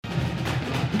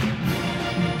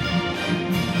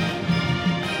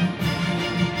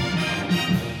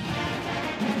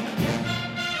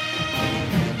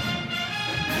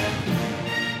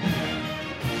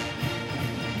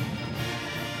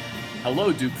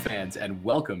Hello, Duke fans, and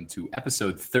welcome to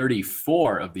episode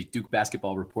 34 of the Duke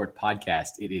Basketball Report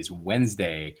podcast. It is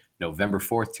Wednesday, November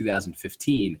 4th,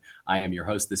 2015. I am your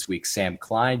host this week, Sam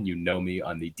Klein. You know me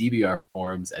on the DBR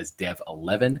forums as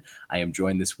Dev11. I am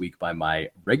joined this week by my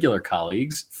regular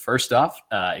colleagues. First off,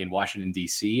 in Washington,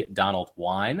 D.C., Donald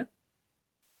Wine.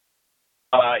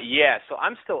 So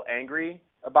I'm still angry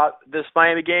about this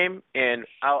Miami game, and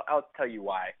I'll tell you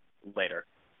why later.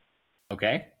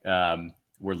 Okay.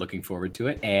 We're looking forward to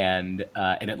it. And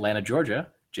in Atlanta, Georgia,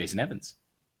 Jason Evans.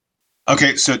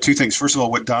 Okay, so two things. First of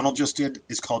all, what Donald just did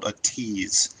is called a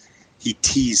tease. He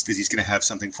teased that he's going to have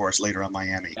something for us later on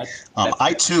Miami.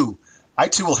 I too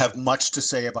will have much to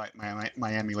say about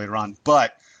Miami later on,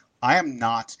 but I am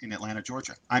not in Atlanta,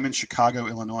 Georgia. I'm in Chicago,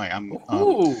 Illinois.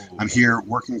 I'm here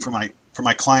working for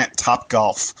my client Top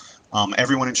Golf.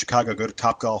 Everyone in Chicago, go to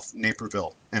Top Golf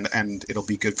Naperville, and it'll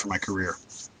be good for my career.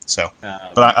 So,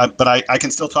 but I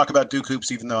can still talk about Duke hoops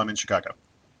even though I'm in Chicago.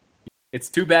 It's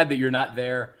too bad that you're not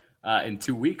there in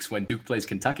 2 weeks when Duke plays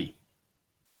Kentucky.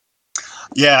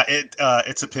 Yeah,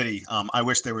 it's a pity. I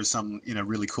wish there was some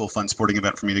really cool, fun sporting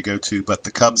event for me to go to, but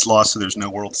the Cubs lost, so there's no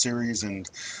World Series, and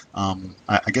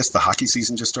I guess the hockey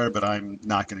season just started. But I'm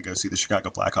not going to go see the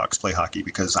Chicago Blackhawks play hockey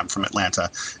because I'm from Atlanta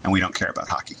and we don't care about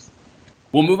hockey.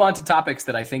 We'll move on to topics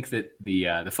that I think that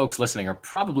the folks listening are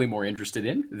probably more interested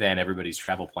in than everybody's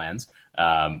travel plans.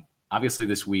 Obviously,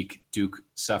 this week, Duke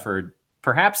suffered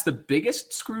perhaps the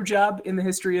biggest screw job in the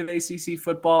history of ACC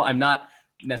football. I'm not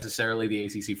necessarily the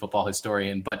ACC football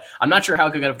historian, but I'm not sure how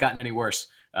it could have gotten any worse.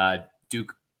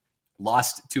 Duke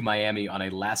lost to Miami on a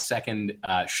last-second,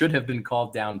 should have been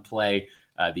called down play.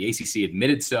 The ACC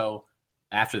admitted so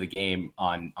after the game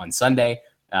on Sunday.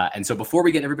 And so before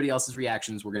we get everybody else's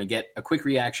reactions, we're going to get a quick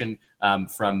reaction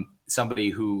from somebody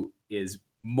who is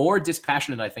more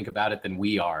dispassionate, I think, about it than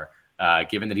we are,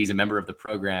 given that he's a member of the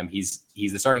program. He's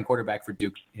the starting quarterback for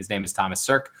Duke. His name is Thomas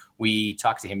Sirk. We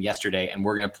talked to him yesterday, and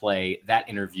we're going to play that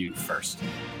interview first.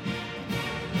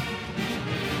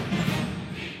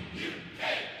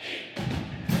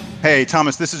 Hey,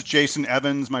 Thomas, this is Jason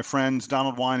Evans. My friends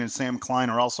Donald Wine and Sam Klein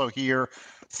are also here.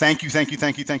 Thank you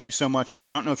so much.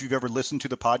 I don't know if you've ever listened to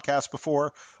the podcast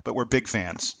before, but we're big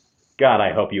fans. God,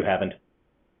 I hope you haven't.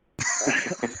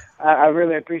 I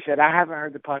really appreciate it. I haven't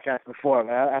heard the podcast before,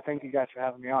 but I thank you guys for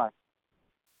having me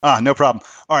on. No problem.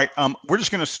 All right, we're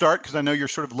just going to start because I know you're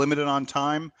sort of limited on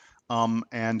time,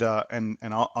 and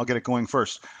I'll get it going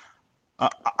first.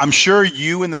 I'm sure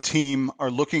you and the team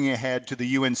are looking ahead to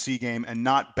the UNC game and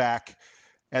not back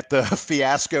at the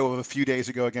fiasco of a few days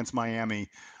ago against Miami.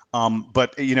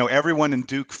 But everyone in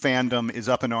Duke fandom is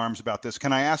up in arms about this.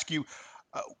 Can I ask you,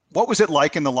 what was it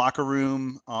like in the locker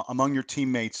room among your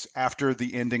teammates after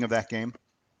the ending of that game?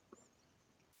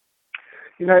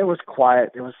 It was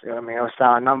quiet. It was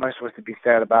silent. Not much was to be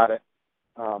said about it.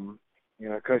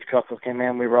 Coach Cuffles came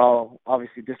in. We were all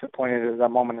obviously disappointed at that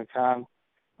moment in time.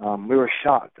 We were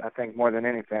shocked, I think, more than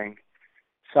anything.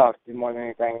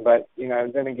 But,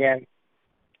 then again,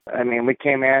 we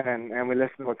came in and we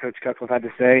listened to what Coach Cuffles had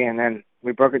to say, and then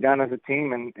we broke it down as a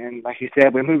team. And like you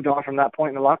said, we moved on from that point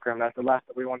in the locker room. That's the last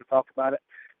that we wanted to talk about it.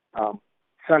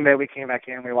 Sunday, we came back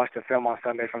in. We watched the film on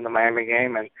Sunday from the Miami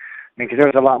game. And because there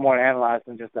was a lot more to analyze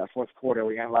than just that fourth quarter.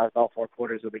 We analyzed all 4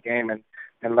 quarters of the game and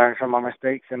learned from our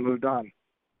mistakes and moved on.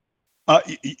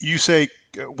 You said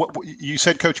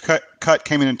Coach Cut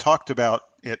came in and talked about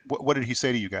it. What did he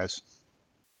say to you guys?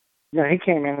 Yeah, he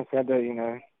came in and said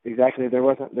that, exactly,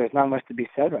 there's not much to be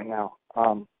said right now.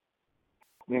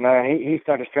 He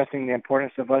started stressing the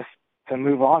importance of us to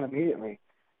move on immediately.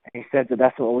 And he said that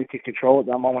that's what we could control at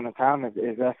that moment in time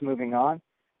is us moving on.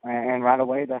 And right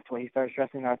away, that's what he started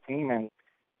stressing our team. And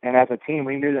as a team,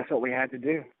 we knew that's what we had to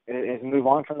do, is move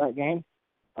on from that game.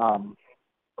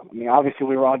 Obviously,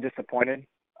 we were all disappointed.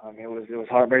 It was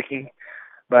heartbreaking.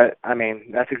 But,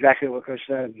 that's exactly what Coach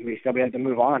said. We said we had to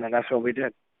move on, and that's what we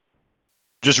did.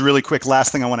 Just really quick,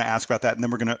 last thing I want to ask about that,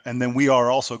 and then we are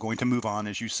also going to move on,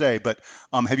 as you say. But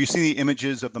have you seen the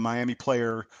images of the Miami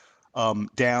player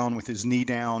down with his knee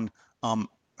down?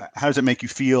 How does it make you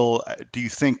feel? Do you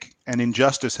think an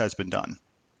injustice has been done?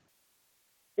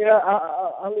 Yeah,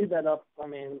 I'll leave that up.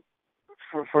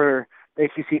 For the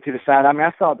ACC to decide.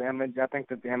 I saw the image. I think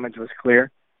that the image was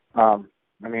clear.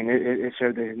 It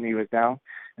showed that his knee was down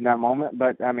in that moment.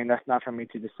 But that's not for me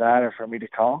to decide or for me to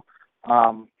call.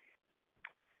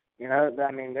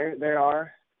 There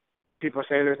are people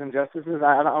say there's injustices.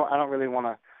 I don't really want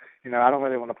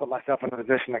to put myself in a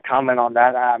position to comment on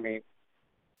that.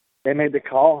 They made the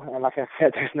call, and like I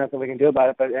said, there's nothing we can do about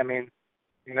it. But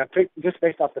just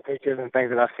based off the pictures and things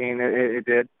that I've seen, it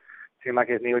did seem like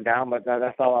his knee was down. But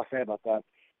that's all I'll say about that.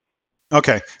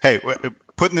 Okay. Hey,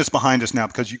 putting this behind us now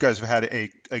because you guys have had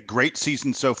a great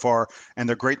season so far, and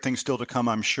there are great things still to come,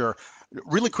 I'm sure.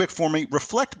 Really quick for me,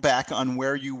 reflect back on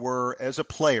where you were as a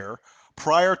player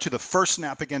prior to the first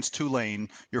snap against Tulane,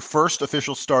 your first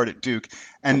official start at Duke,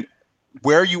 and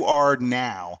where you are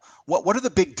now. What are the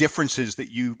big differences that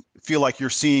you feel like you're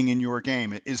seeing in your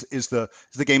game? Is the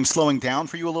game slowing down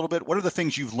for you a little bit? What are the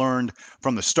things you've learned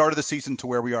from the start of the season to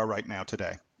where we are right now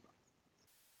today?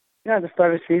 Yeah, at the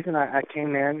start of the season, I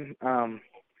came in. I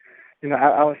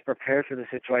was prepared for the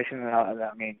situation.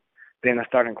 Being a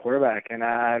starting quarterback, and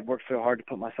I worked so hard to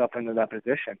put myself into that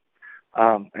position.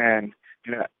 And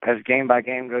as game by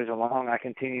game goes along, I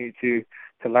continue to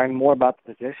learn more about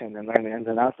the position and learn the ins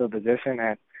and outs of the position.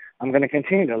 And I'm going to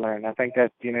continue to learn. I think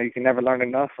that you can never learn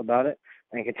enough about it,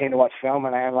 and continue to watch film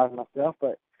and analyze myself.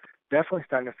 But definitely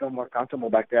starting to feel more comfortable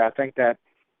back there. I think that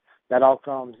all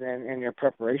comes in your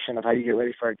preparation of how you get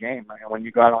ready for a game. Like when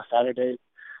you go out on Saturdays,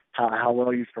 how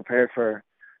well you've prepared for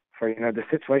the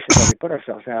situations that we put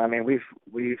ourselves in. I mean,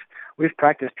 we've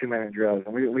practiced 2-minute drills,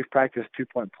 and we've practiced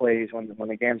 2-point plays when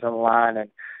the game's on the line,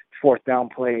 and fourth down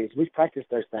plays. We've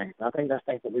practiced those things. I think that's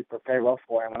things that we prepare well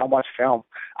for. And when I watch film,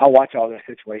 I watch all those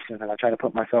situations, and I try to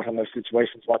put myself in those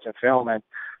situations watching film. And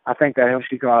I think that helps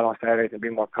you go out on Saturdays and be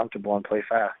more comfortable and play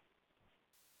fast.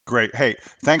 Great. Hey,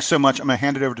 thanks so much. I'm going to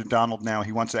hand it over to Donald now.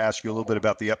 He wants to ask you a little bit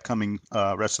about the upcoming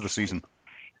rest of the season.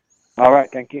 All right.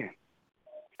 Thank you.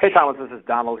 Hey, Thomas, this is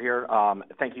Donald here.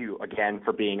 Thank you again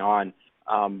for being on.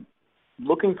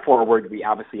 Looking forward, we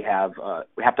obviously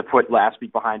we have to put last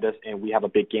week behind us, and we have a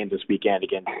big game this weekend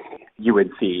against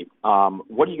UNC.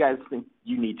 What do you guys think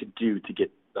you need to do to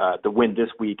get the win this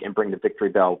week and bring the victory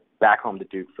bell back home to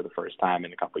Duke for the first time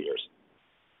in a couple of years?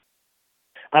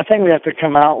 I think we have to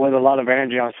come out with a lot of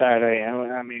energy on Saturday.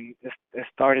 I mean, it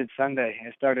started Sunday.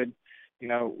 It started,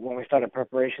 when we started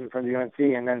preparation for the UNC,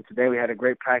 and then today we had a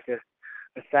great practice.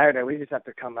 But Saturday, we just have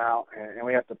to come out and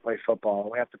we have to play football.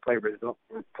 We have to play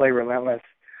relentless,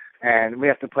 and we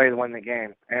have to play to win the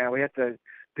game. And we have to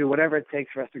do whatever it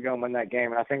takes for us to go and win that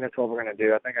game. And I think that's what we're going to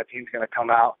do. I think our team's going to come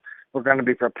out. We're going to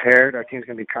be prepared. Our team's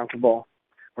going to be comfortable.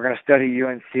 We're going to study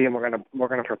UNC, and we're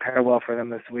going to prepare well for them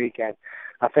this week. And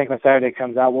I think when Saturday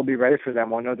comes out, we'll be ready for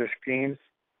them. We'll know their schemes,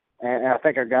 and I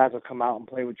think our guys will come out and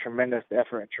play with tremendous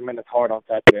effort and tremendous heart on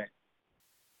Saturday.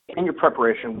 In your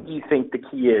preparation, what do you think the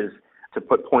key is to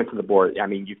put points on the board? I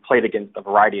mean, you've played against a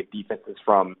variety of defenses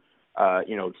from,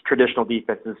 traditional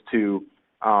defenses to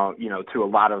a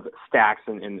lot of stacks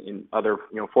and other,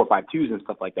 4-5-2s and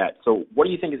stuff like that. So what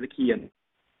do you think is the key in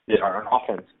our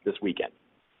offense this weekend?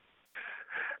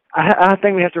 I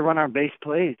think we have to run our base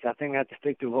plays. I think we have to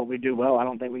stick to what we do well. I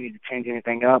don't think we need to change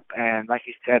anything up. And like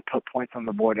you said, put points on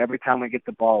the board. Every time we get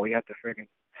the ball, we have to freaking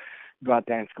go out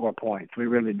there and score points. We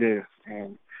really do.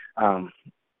 And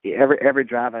every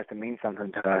drive has to mean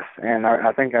something to us. And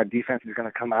I think our defense is going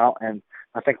to come out, and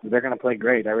I think they're going to play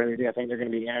great. I really do. I think they're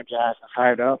going to be energized and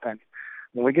fired up. And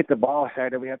when we get the ball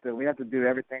Saturday, we have to do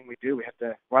everything we do. We have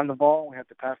to run the ball. We have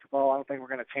to pass the ball. I don't think we're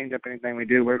going to change up anything we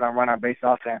do. We're going to run our base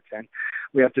offense, and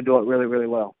we have to do it really, really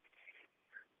well.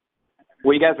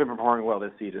 Well, you guys have been performing well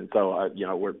this season, so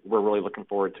we're really looking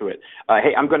forward to it.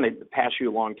 Hey, I'm going to pass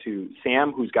you along to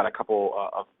Sam, who's got a couple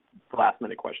of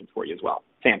last-minute questions for you as well.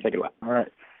 Sam, take it away. All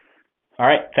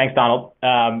right. Thanks, Donald.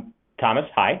 Thomas,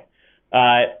 hi.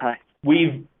 Hi.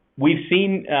 We've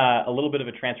seen a little bit of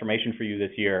a transformation for you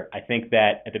this year. I think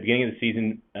that at the beginning of the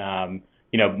season,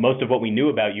 most of what we knew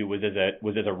about you was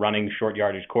as a running short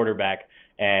yardage quarterback.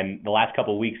 And the last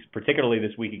couple of weeks, particularly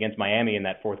this week against Miami in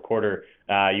that fourth quarter,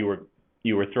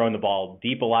 you were throwing the ball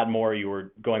deep a lot more. You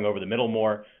were going over the middle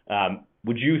more.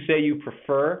 Would you say you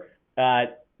prefer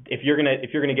if you're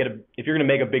gonna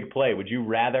make a big play, would you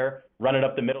rather run it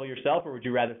up the middle yourself, or would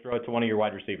you rather throw it to one of your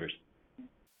wide receivers?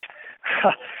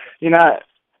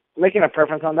 Making a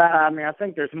preference on that, I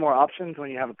think there's more options when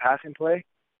you have a passing play,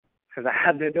 because I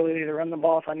have the ability to run the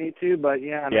ball if I need to. But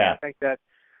I think that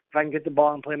if I can get the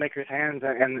ball in playmakers' hands,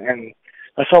 and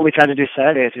that's what we try to do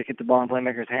Saturday, is to get the ball in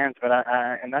playmakers' hands. But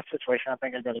in that situation, I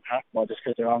think I'd go to pass the ball just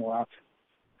because they're on the routes.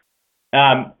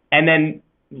 And then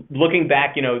looking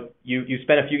back, you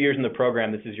spent a few years in the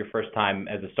program. This is your first time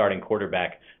as a starting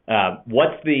quarterback.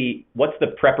 What's the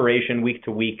preparation week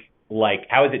to week like?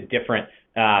 How is it different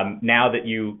now that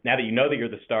you know that you're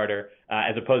the starter,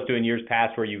 as opposed to in years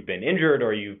past where you've been injured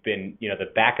or you've been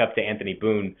the backup to Anthony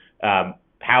Boone?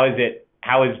 How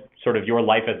is sort of your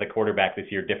life as the quarterback this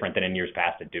year different than in years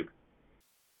past at Duke?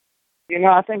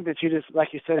 I think that you just, like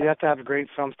you said, you have to have great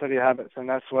film study habits, and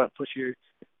that's what puts you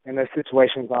in those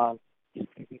situations on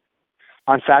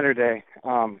Saturday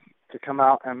to come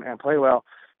out and play well.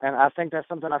 And I think that's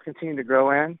something I've continued to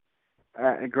grow in.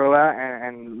 grow out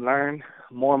and learn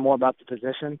more and more about the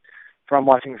position from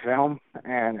watching film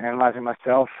and analyzing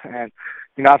myself. And,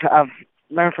 you know, I've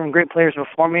learned from great players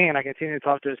before me, and I continue to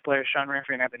talk to those players, Sean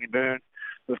Renfrey and Anthony Boone,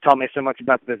 who've taught me so much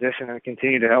about the position and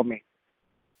continue to help me.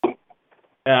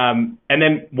 And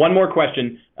then one more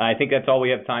question. I think that's all we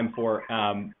have time for.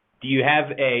 Do you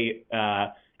have a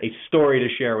story to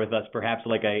share with us, perhaps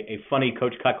like a funny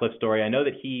Coach Cutcliffe story? I know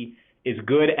that he is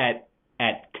good at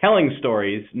telling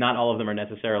stories. Not all of them are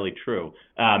necessarily true.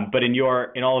 But in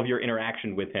all of your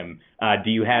interaction with him,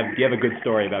 do you have a good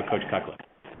story about Coach Cutcliffe?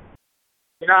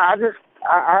 You know, I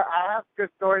have good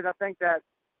stories. I think that,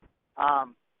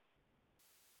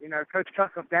 you know, Coach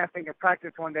Cutcliffe dancing in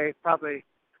practice one day is probably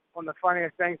one of the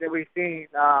funniest things that we've seen.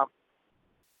 I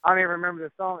don't even remember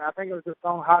the song. I think it was the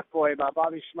song Hot Boy by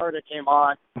Bobby Shmurda came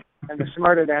on, and the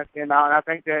Shmurda dance came out. And I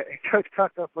think that Coach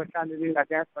Cutcliffe was trying to do that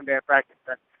dance one day at practice.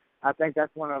 And I think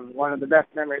that's one of the best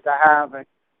memories I have. And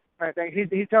I think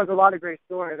he tells a lot of great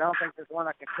stories. I don't think there's one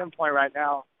I can pinpoint right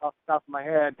now off the top of my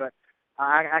head, but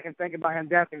I can think about him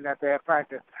dancing that day at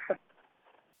practice.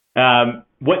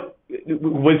 What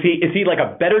was he? Is he like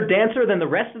a better dancer than the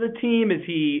rest of the team? Does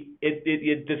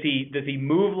he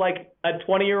move like a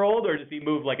 20-year-old, or does he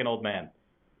move like an old man?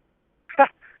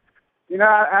 You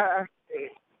know,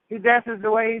 he dances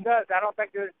the way he does. I don't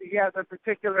think he has a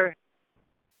particular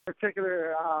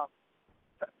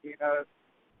you know,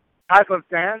 type of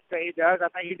dance that he does. I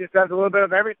think he just does a little bit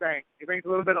of everything. He brings a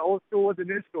little bit of old school with the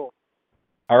new school.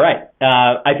 All right.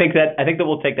 I think that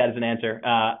we'll take that as an answer.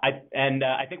 I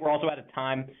think we're also out of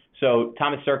time. So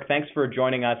Thomas Sirk, thanks for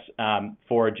joining us.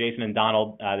 For Jason and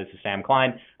Donald, this is Sam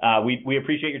Klein. We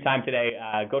appreciate your time today.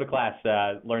 Go to class,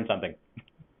 learn something.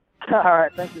 All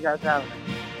right. Thank you guys for having me.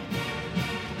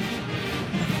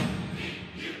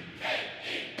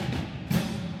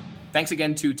 Thanks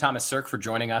again to Thomas Sirk for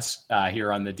joining us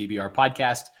here on the DBR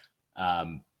podcast.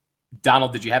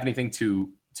 Donald, did you have anything to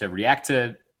react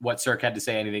to what Sirk had to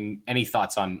say? Any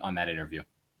thoughts on that interview?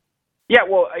 Yeah,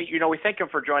 well, you know, we thank him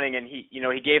for joining, and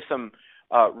he gave some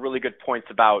really good points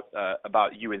about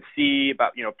UNC,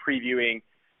 about, you know, previewing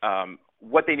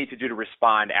what they need to do to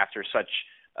respond after such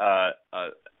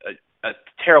a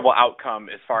terrible outcome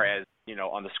as far as, you know,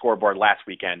 on the scoreboard last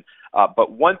weekend.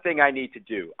 But one thing I need to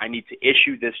do, I need to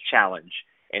issue this challenge,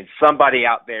 and somebody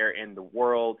out there in the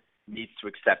world needs to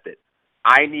accept it.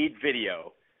 I need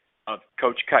video of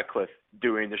Coach Cutcliffe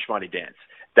doing the Schmoney dance.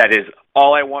 That is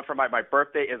all I want for my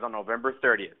birthday is on November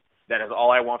 30th. That is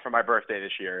all I want for my birthday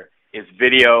this year is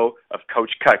video of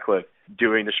Coach Cutcliffe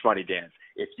doing the Schmoney dance.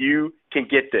 If you can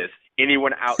get this,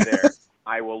 anyone out there,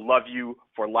 I will love you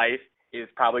for life. It is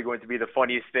probably going to be the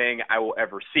funniest thing I will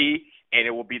ever see, and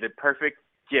it will be the perfect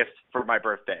gift for my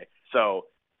birthday. So,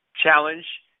 challenge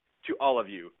to all of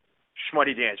you,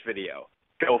 Schmoney dance video.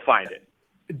 Go find it.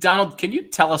 Donald, can you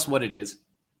tell us what it is?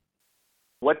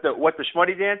 What the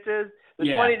Schmoney dance is? The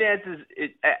Schmoney dance is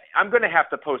I'm going to have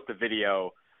to post a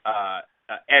video,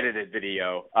 edited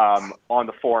video, on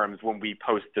the forums when we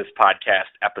post this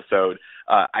podcast episode.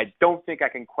 I don't think I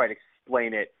can quite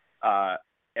explain it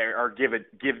or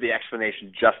give the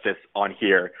explanation justice on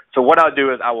here. So what I'll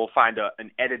do is I will find an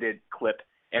edited clip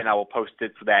and I will post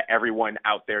it so that everyone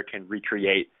out there can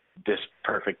recreate this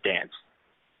perfect dance.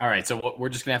 All right, so we're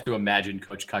just gonna have to imagine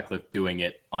Coach Cutcliffe doing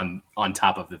it on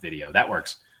top of the video. That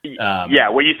works. Yeah,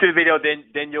 when you see the video,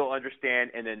 then you'll understand,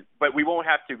 but we won't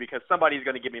have to because somebody's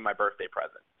gonna give me my birthday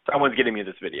present. Someone's getting me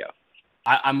this video.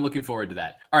 I'm looking forward to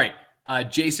that. All right,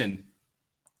 Jason,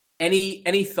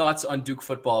 any thoughts on Duke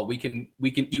football? You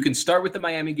can start with the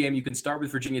Miami game. You can start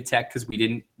with Virginia Tech because we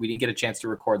didn't get a chance to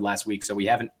record last week, so we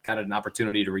haven't got an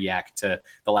opportunity to react to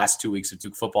the last 2 weeks of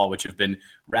Duke football, which have been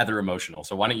rather emotional.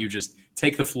 So why don't you just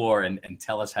take the floor and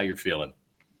tell us how you're feeling?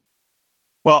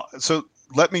 Well, so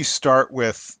let me start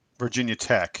with Virginia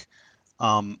Tech.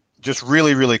 Just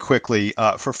really, really quickly,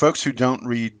 for folks who don't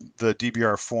read the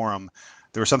DBR forum,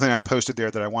 there was something I posted there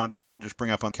that I wanted to just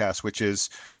bring up on cast, which is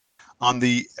on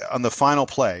the final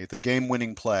play, the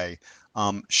game-winning play.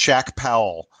 Shaq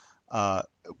Powell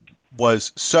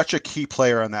was such a key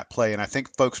player on that play, and I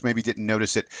think folks maybe didn't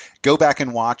notice it. Go back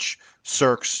and watch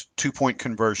Sirk's 2-point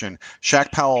conversion.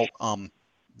 Shaq Powell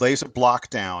lays a block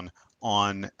down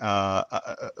on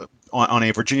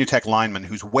a Virginia Tech lineman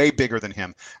who's way bigger than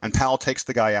him, and Powell takes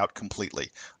the guy out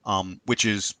completely, which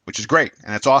is great,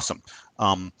 and it's awesome.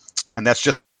 And that's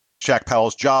just Shaq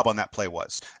Powell's job on that play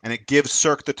was, and it gives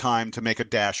Sirk the time to make a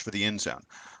dash for the end zone.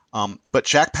 But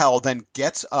Shaq Powell then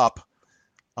gets up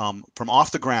from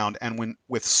off the ground, and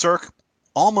with Sirk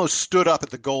almost stood up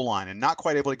at the goal line and not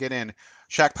quite able to get in,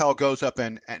 Shaq Powell goes up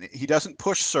and he doesn't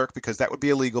push Sirk because that would be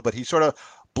illegal, but he sort of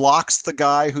blocks the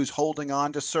guy who's holding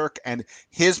on to Sirk, and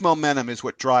his momentum is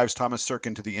what drives Thomas Sirk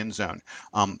into the end zone.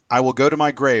 I will go to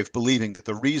my grave believing that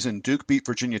the reason Duke beat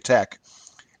Virginia Tech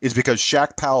is because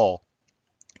Shaq Powell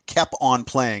kept on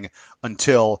playing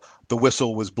until the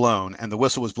whistle was blown, and the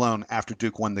whistle was blown after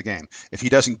Duke won the game. If he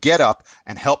doesn't get up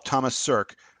and help Thomas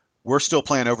Sirk, we're still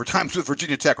playing overtimes with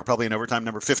Virginia Tech. We're probably in overtime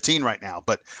number 15 right now,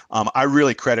 but I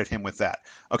really credit him with that.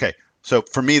 Okay, so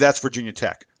for me, that's Virginia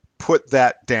Tech. Put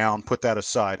that down, put that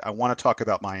aside. I want to talk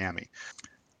about Miami.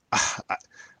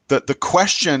 The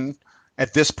question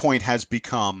at this point has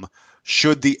become,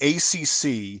 should the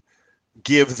ACC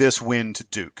give this win to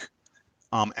Duke?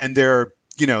 And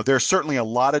there's certainly a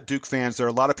lot of Duke fans. There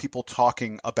are a lot of people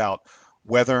talking about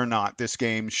whether or not this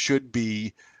game should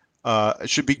be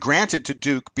granted to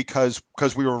Duke because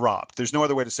we were robbed. There's no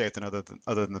other way to say it than other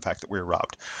than the fact that we were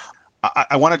robbed.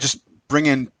 I want to just bring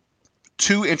in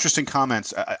two interesting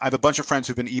comments. I have a bunch of friends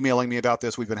who've been emailing me about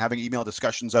this. We've been having email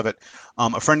discussions of it.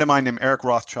 A friend of mine named Eric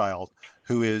Rothschild,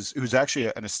 who's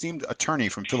actually an esteemed attorney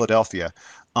from Philadelphia,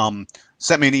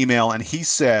 sent me an email, and he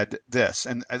said this,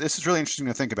 and this is really interesting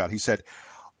to think about. He said,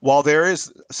 while there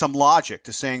is some logic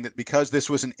to saying that because this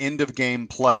was an end of game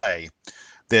play,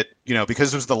 that,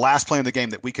 because it was the last play in the game,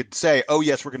 that we could say, oh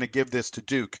yes, we're going to give this to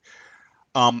Duke.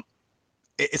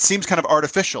 It seems kind of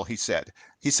artificial, he said.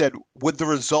 He said, would the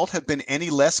result have been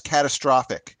any less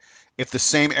catastrophic if the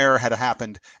same error had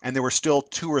happened and there were still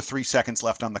 2 or 3 seconds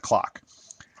left on the clock?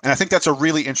 And I think that's a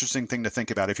really interesting thing to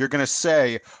think about. If you're going to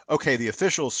say, okay, the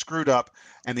officials screwed up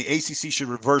and the ACC should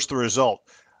reverse the result,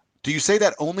 do you say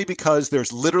that only because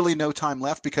there's literally no time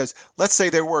left? Because let's say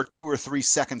there were 2 or 3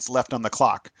 seconds left on the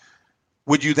clock.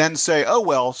 Would you then say, oh,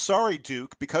 well, sorry,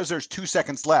 Duke, because there's 2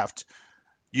 seconds left,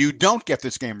 you don't get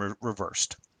this game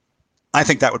reversed? I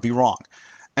think that would be wrong.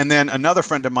 And then another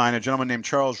friend of mine, a gentleman named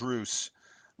Charles Roos,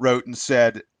 wrote and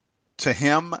said, to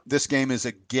him, this game is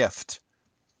a gift.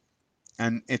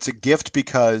 And it's a gift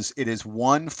because it is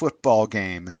one football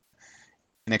game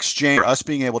in exchange for us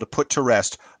being able to put to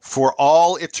rest for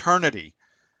all eternity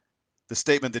the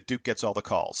statement that Duke gets all the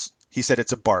calls. He said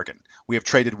it's a bargain. We have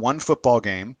traded one football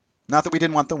game. Not that we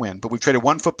didn't want the win, but we've traded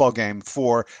one football game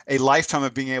for a lifetime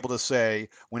of being able to say,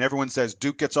 when everyone says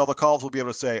Duke gets all the calls, we'll be able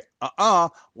to say,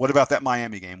 what about that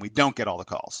Miami game? We don't get all the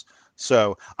calls.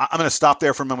 So I'm going to stop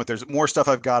there for a moment. There's more stuff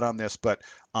I've got on this, but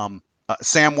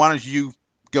Sam, why don't you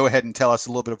go ahead and tell us a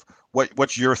little bit of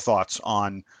what's your thoughts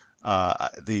on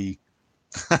the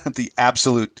the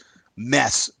absolute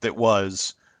mess that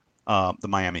was the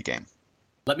Miami game?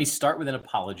 Let me start with an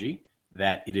apology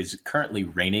that it is currently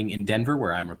raining in Denver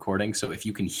where I'm recording. So if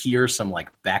you can hear some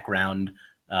background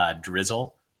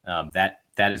drizzle, that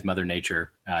is Mother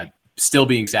Nature still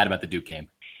being sad about the Duke game.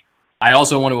 I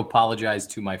also want to apologize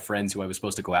to my friends who I was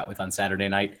supposed to go out with on Saturday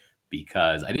night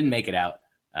because I didn't make it out.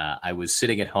 I was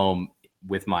sitting at home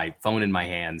with my phone in my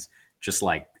hands, just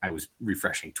like I was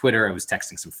refreshing Twitter. I was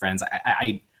texting some friends.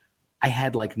 I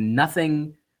had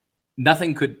nothing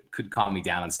could calm me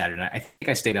down on Saturday night. I think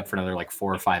I stayed up for another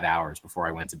 4 or 5 hours before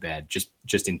I went to bed,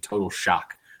 just in total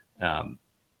shock.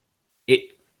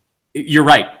 You're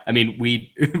right. I mean,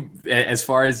 we as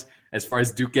far as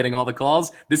Duke getting all the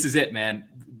calls, this is it, man.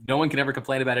 No one can ever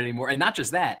complain about it anymore. And not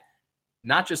just that,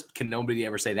 not just can nobody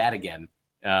ever say that again.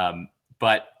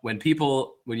 But when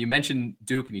you mention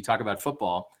Duke and you talk about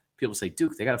football, people say,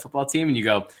 Duke, they got a football team, and you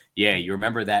go, yeah, you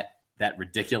remember that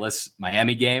ridiculous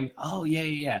Miami game? Oh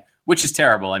yeah. Which is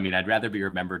terrible. I mean, I'd rather be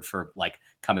remembered for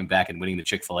coming back and winning the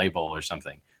Chick-fil-A Bowl or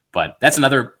something. But that's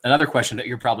another question that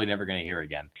you're probably never going to hear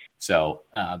again. So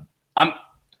I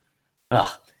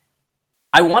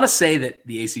want to say that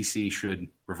the ACC should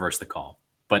reverse the call,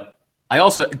 but I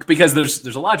also, because there's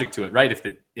a logic to it, right? If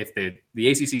the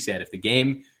ACC said if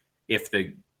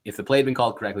the play had been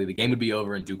called correctly, the game would be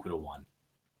over and Duke would have won.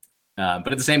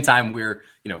 But at the same time, we're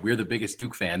the biggest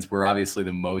Duke fans. We're obviously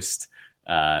the most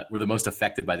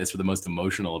affected by this. We're the most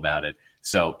emotional about it.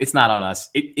 So it's not on us.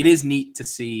 It is neat to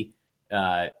see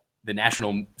the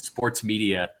national sports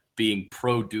media being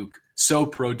pro-Duke, so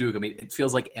pro-Duke. I mean, it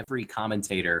feels like every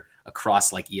commentator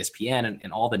across ESPN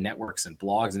and all the networks and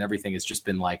blogs and everything has just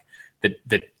been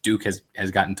that Duke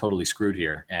has gotten totally screwed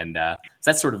here. And so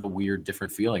that's sort of a weird,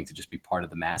 different feeling to just be part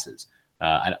of the masses.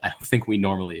 I don't think we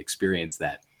normally experience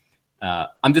that.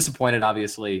 I'm disappointed,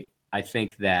 obviously. I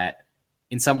think that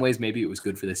in some ways, maybe it was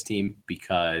good for this team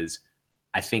because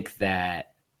I think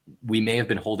that we may have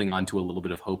been holding on to a little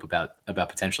bit of hope about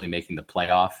potentially making the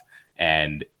playoff,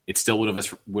 and it still would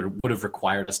have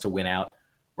required us to win out.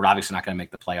 We're obviously not going to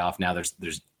make the playoff now.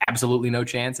 There's absolutely no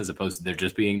chance, as opposed to there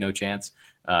just being no chance.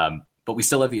 But we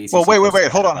still have the ACC. Well,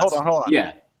 wait. Hold on.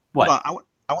 Yeah. What?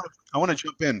 I want to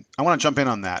jump in. I want to jump in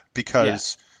on that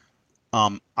because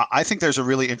I think there's a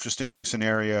really interesting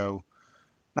scenario.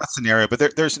 Not scenario,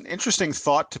 but there's an interesting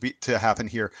thought to happen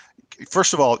here.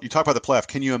 First of all, you talk about the playoff.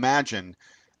 Can you imagine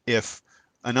if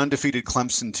an undefeated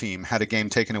Clemson team had a game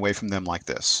taken away from them like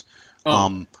this?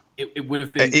 It would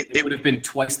have been it would have been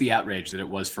twice the outrage that it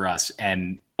was for us,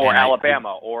 or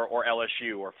Alabama or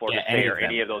LSU or Florida State or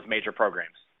any of those major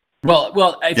programs.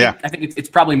 Well, I think it's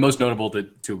probably most notable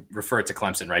to refer it to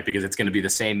Clemson, right? Because it's going to be the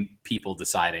same people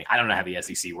deciding. I don't know how the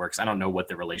SEC works. I don't know what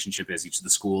the relationship is each of the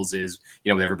schools is,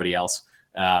 with everybody else.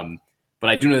 But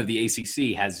I do know that the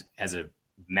ACC has a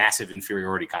massive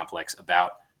inferiority complex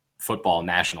about football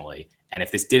nationally. And if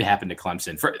this did happen to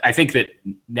Clemson, I think that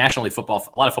nationally a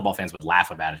lot of football fans would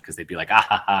laugh about it because they'd be like, ah,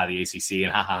 ha, ha, the ACC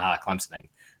and ha, ha, ha,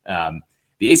 Clemson.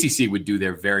 The ACC would do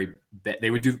their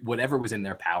they would do whatever was in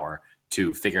their power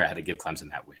to figure out how to give Clemson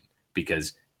that win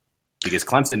because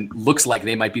Clemson looks like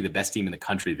they might be the best team in the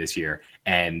country this year.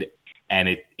 And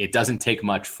it doesn't take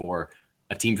much for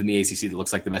a team from the ACC that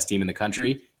looks like the best team in the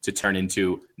country to turn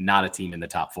into not a team in the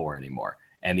top 4 anymore.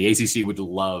 And the ACC would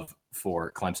love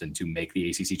for Clemson to make the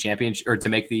ACC championship or to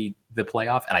make the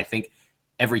playoff. And I think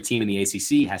every team in the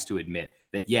ACC has to admit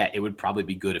that, it would probably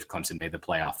be good if Clemson made the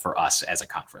playoff for us as a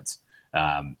conference.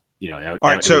 All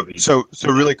right. So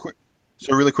really quick.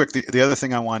 So really quick, the other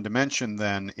thing I wanted to mention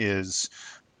then is,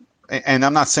 and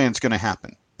I'm not saying it's going to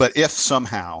happen, but if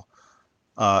somehow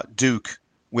Duke,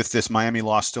 with this Miami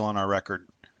loss still on our record,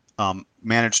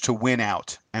 managed to win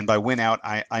out, and by win out,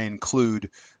 I include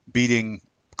beating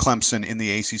Clemson in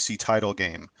the ACC title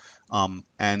game,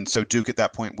 and so Duke at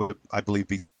that point would, I believe,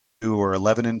 be 2 or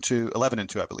 11-2,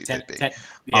 11-2, I believe they'd be.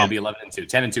 It'd be 11-2,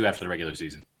 10-2 after the regular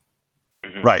season.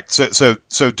 Mm-hmm. Right.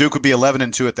 So Duke would be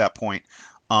 11-2 at that point.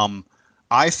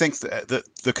 I think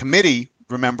the committee,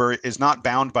 remember, is not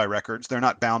bound by records. They're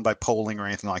not bound by polling or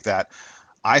anything like that.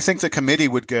 I think the committee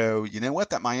would go, you know what,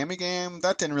 that Miami game,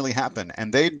 that didn't really happen.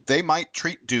 And they might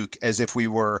treat Duke as if we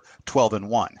were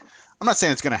 12-1. I'm not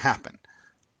saying it's going to happen.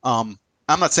 I'm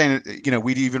not saying,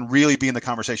 we'd even really be in the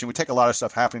conversation. We take a lot of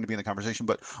stuff happening to be in the conversation.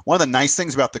 But one of the nice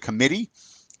things about the committee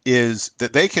is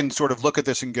that they can sort of look at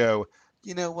this and go,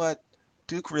 you know what,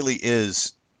 Duke really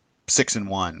is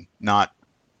 6-1, not,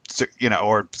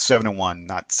 or 7-1,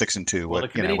 not 6-2, well,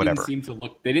 whatever.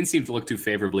 They didn't seem to look too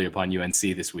favorably upon UNC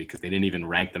this week because they didn't even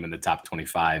rank them in the top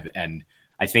 25. And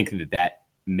I think that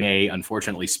may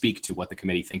unfortunately speak to what the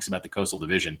committee thinks about the Coastal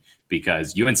Division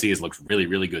because UNC has looked really,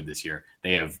 really good this year.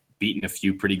 They have beaten a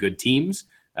few pretty good teams.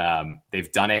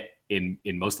 They've done it in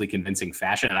mostly convincing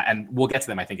fashion, and we'll get to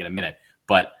them, I think, in a minute.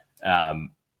 But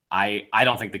I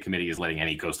don't think the committee is letting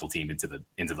any Coastal team into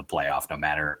the playoff, no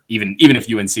matter even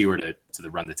if UNC were to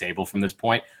run the table from this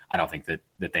point. I don't think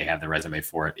that they have the resume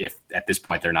for it. If at this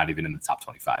point they're not even in the top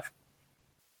 25.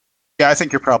 Yeah, I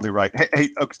think you're probably right. Hey,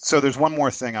 okay, so there's one more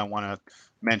thing I want to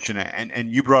mention,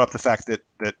 and you brought up the fact that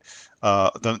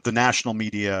the national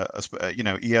media,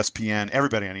 ESPN,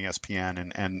 everybody on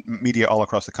ESPN and media all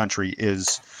across the country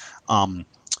is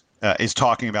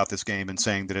talking about this game and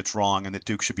saying that it's wrong and that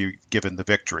Duke should be given the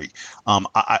victory.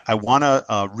 I want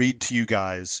to read to you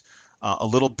guys a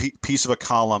little piece of a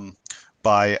column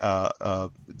by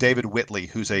David Whitley,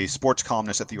 who's a sports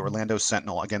columnist at the Orlando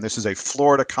Sentinel. Again, this is a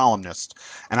Florida columnist.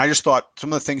 And I just thought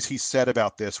some of the things he said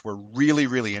about this were really,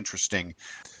 really interesting.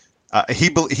 He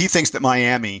thinks that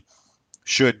Miami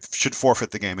should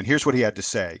forfeit the game. And here's what he had to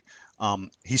say.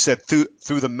 He said,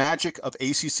 through the magic of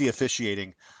ACC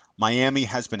officiating, Miami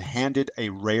has been handed a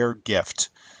rare gift.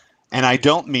 And I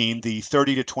don't mean the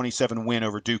 30-27 win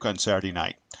over Duke on Saturday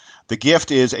night. The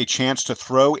gift is a chance to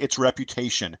throw its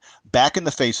reputation back in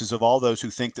the faces of all those who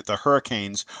think that the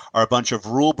Hurricanes are a bunch of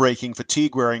rule-breaking,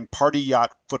 fatigue-wearing, party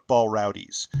yacht football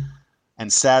rowdies.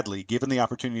 And sadly, given the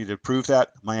opportunity to prove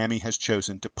that, Miami has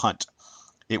chosen to punt.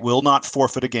 It will not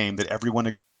forfeit a game that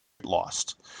everyone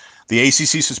lost. The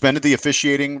ACC suspended the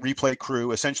officiating replay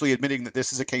crew, essentially admitting that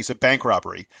this is a case of bank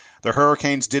robbery. The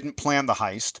Hurricanes didn't plan the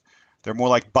heist. They're more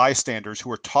like bystanders who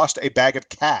were tossed a bag of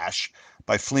cash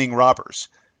by fleeing robbers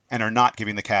and are not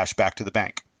giving the cash back to the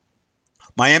bank.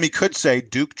 Miami could say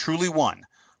Duke truly won,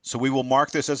 so we will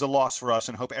mark this as a loss for us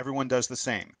and hope everyone does the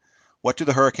same. What do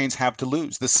the Hurricanes have to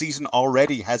lose? The season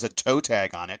already has a toe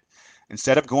tag on it.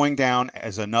 Instead of going down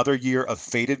as another year of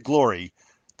faded glory,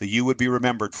 the U would be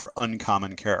remembered for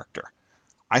uncommon character.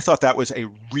 I thought that was a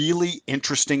really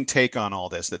interesting take on all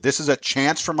this, that this is a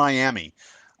chance for Miami,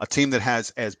 a team that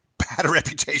has as bad a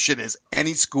reputation as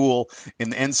any school in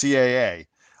the NCAA,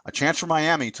 a chance for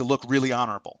Miami to look really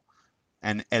honorable.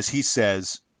 And as he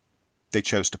says, they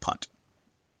chose to punt.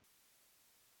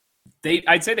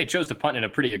 I'd say they chose to punt in a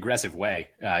pretty aggressive way,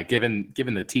 given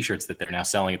the T-shirts that they're now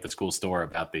selling at the school store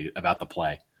about the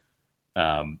play.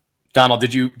 Donald,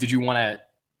 did you want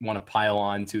to pile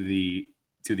on to the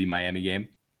Miami game?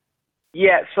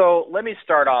 Yeah. So let me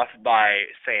start off by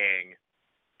saying,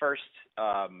 first,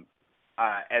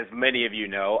 as many of you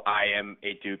know, I am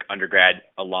a Duke undergrad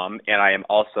alum, and I am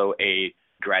also a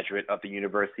graduate of the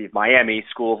University of Miami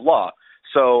School of Law.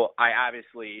 So I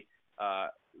obviously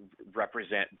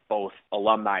represent both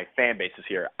alumni fan bases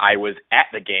here. I was at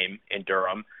the game in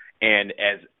Durham, and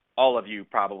as all of you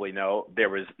probably know, there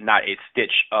was not a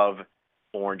stitch of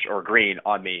orange or green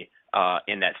on me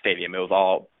in that stadium. It was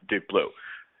all Duke blue.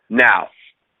 Now,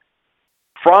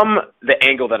 from the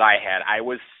angle that I had, I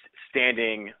was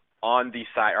standing on the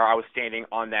side, or I was standing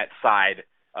on that side,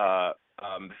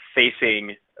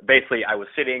 facing, basically I was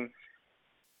sitting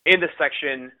in the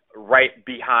section right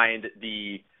behind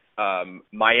the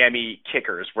Miami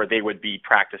kickers where they would be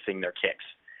practicing their kicks.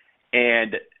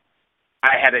 And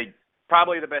I had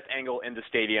probably the best angle in the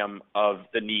stadium of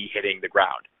the knee hitting the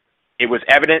ground. It was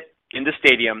evident in the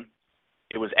stadium.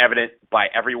 It was evident by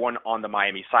everyone on the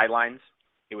Miami sidelines.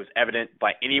 It was evident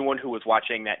by anyone who was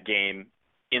watching that game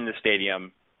in the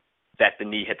stadium that the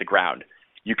knee hit the ground.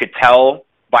 You could tell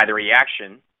by the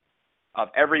reaction of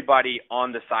everybody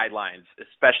on the sidelines,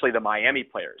 especially the Miami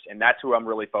players, and that's who I'm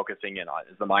really focusing in on,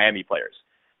 is the Miami players.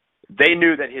 They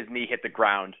knew that his knee hit the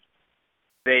ground.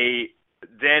 They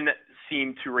then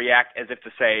seemed to react as if to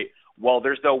say, well,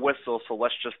 there's no whistle, so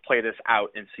let's just play this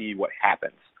out and see what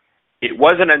happens. It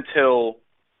wasn't until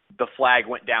the flag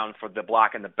went down for the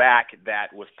block in the back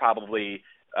that was probably,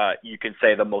 you can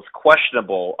say, the most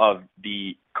questionable of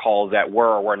the calls that were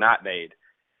or were not made,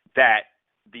 that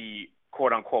the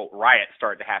quote-unquote riot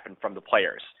started to happen from the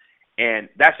players. And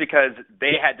that's because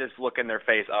they had this look in their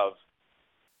face of,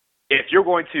 if you're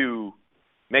going to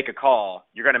make a call,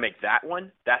 you're going to make that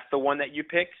one. That's the one that you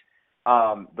picked,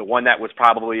 the one that was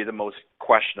probably the most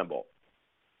questionable.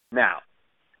 Now,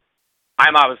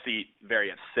 I'm obviously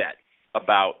very upset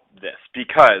about this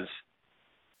because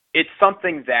it's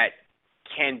something that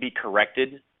can be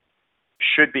corrected,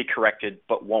 should be corrected,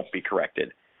 but won't be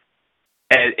corrected.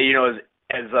 And, you know,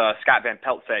 as Scott Van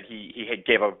Pelt said, he had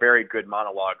gave a very good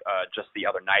monologue just the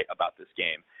other night about this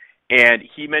game. And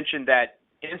he mentioned that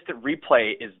instant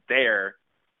replay is there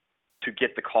to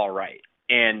get the call right.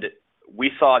 And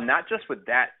we saw not just with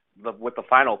the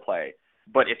final play,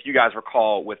 but if you guys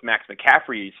recall with Max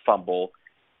McCaffrey's fumble,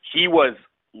 he was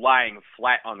lying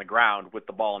flat on the ground with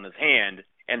the ball in his hand,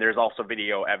 and there's also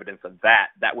video evidence of that.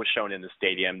 That was shown in the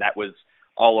stadium. That was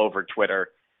all over Twitter,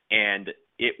 and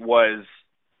it was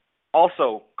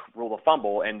also ruled a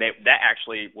fumble, and that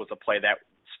actually was a play that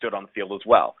stood on the field as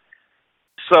well.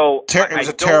 So it was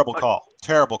a terrible call.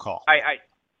 Terrible call.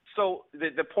 So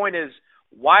the point is,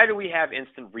 why do we have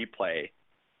instant replay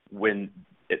when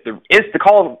the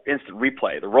call of instant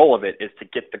replay, the role of it is to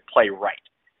get the play right?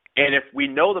 And if we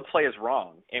know the play is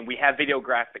wrong and we have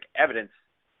videographic evidence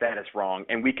that it's wrong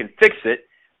and we can fix it,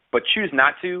 but choose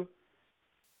not to,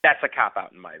 that's a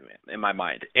cop-out in my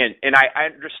mind. And I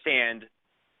understand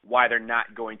why they're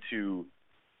not going to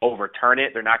overturn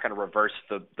it. They're not going to reverse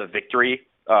the victory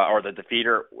or the defeat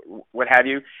or what have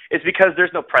you. It's because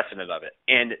there's no precedent of it.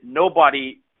 And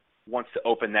nobody wants to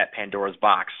open that Pandora's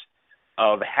box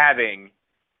of having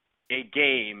a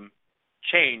game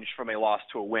change from a loss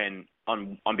to a win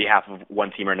on behalf of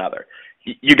one team or another.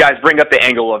 You guys bring up the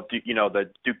angle of, you know, the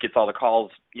Duke gets all the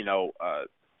calls, you know,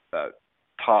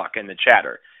 talk and the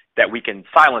chatter, that we can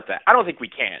silence that. I don't think we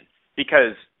can,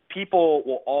 because people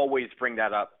will always bring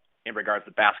that up in regards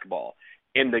to basketball.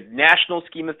 In the national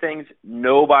scheme of things,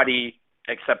 nobody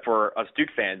except for us Duke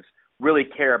fans really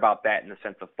care about that in the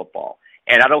sense of football.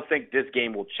 And I don't think this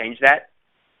game will change that.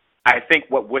 I think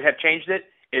what would have changed it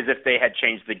is if they had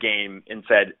changed the game and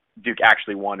said Duke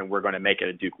actually won and we're going to make it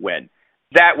a Duke win.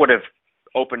 That would have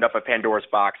opened up a Pandora's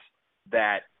box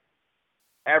that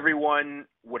everyone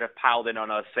would have piled in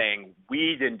on us saying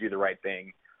we didn't do the right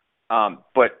thing.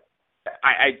 But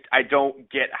I don't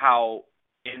get how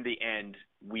in the end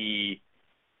we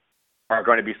are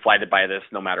going to be slighted by this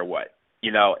no matter what.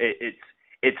 You know,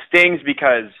 it stings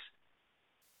because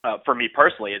for me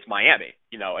personally, it's Miami.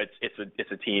 You know,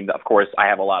 it's a team that, of course, I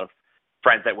have a lot of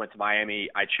friends that went to Miami.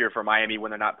 I cheer for Miami when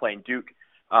they're not playing Duke.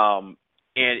 And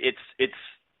it's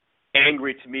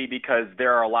angry to me because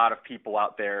there are a lot of people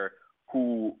out there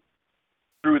who,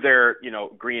 through their, you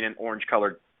know, green and orange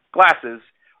colored glasses,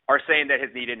 are saying that his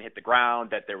knee didn't hit the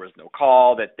ground, that there was no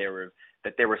call, that they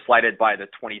were slighted by the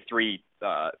 23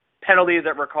 penalties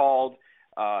that were called,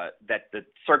 that the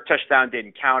Cirque touchdown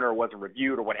didn't count or wasn't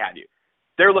reviewed or what have you.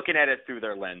 they're looking at it through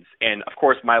their lens, and of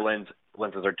course my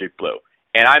lenses are Duke blue,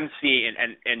 and I'm seeing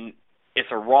and it's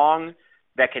a wrong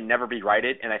that can never be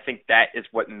righted, and I think that is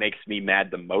what makes me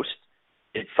mad the most.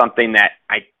 It's something that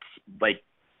I like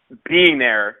being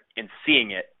there and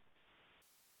seeing it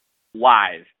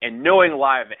live and knowing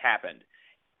live it happened.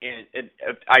 And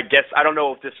I guess I don't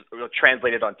know if this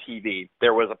translated on TV.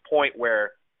 There was a point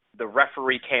where the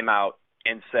referee came out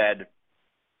and said,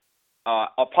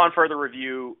 upon further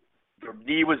review, the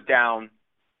knee was down.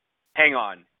 Hang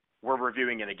on, we're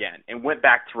reviewing it again, and went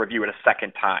back to review it a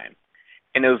second time.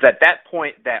 And it was at that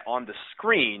point that on the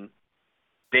screen,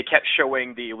 they kept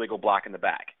showing the illegal block in the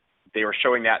back. They were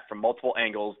showing that from multiple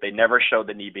angles. They never showed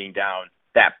the knee being down,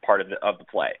 that part of the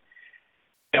play.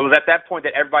 It was at that point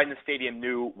that everybody in the stadium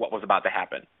knew what was about to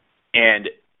happen. And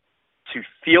to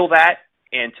feel that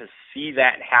and to see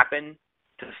that happen,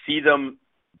 to see them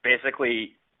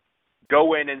basically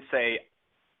go in and say,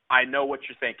 I know what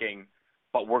you're thinking,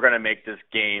 but we're going to make this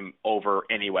game over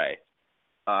anyway,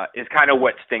 is kind of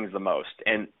what stings the most.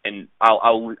 And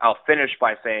I'll finish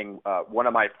by saying one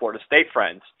of my Florida State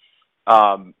friends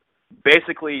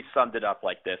basically summed it up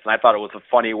like this, and I thought it was a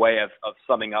funny way of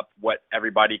summing up what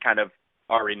everybody kind of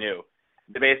already knew.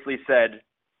 They basically said,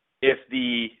 if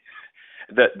the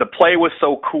play was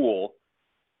so cool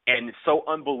and so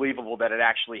unbelievable that it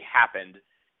actually happened,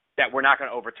 that we're not going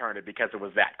to overturn it because it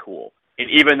was that cool. And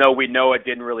even though we know it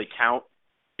didn't really count,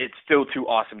 it's still too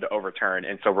awesome to overturn,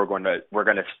 and so we're going to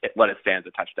let it stand as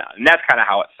a touchdown. And that's kind of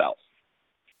how it felt.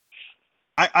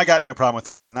 I got a problem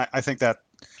with it. I think that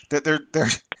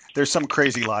there's some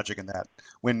crazy logic in that.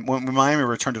 When Miami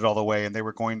returned it all the way and they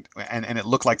were going and it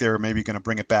looked like they were maybe going to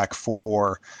bring it back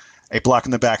for a block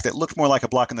in the back that looked more like a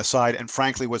block in the side, and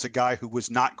frankly was a guy who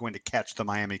was not going to catch the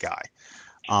Miami guy.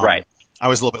 Right. I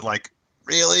was a little bit like,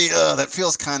 really? That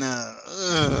feels kind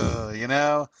of, you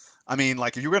know? I mean,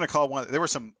 like if you were going to call one, there were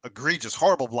some egregious,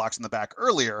 horrible blocks in the back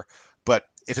earlier, but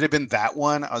if it had been that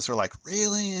one, I was sort of like,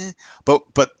 really?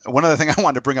 But one other thing I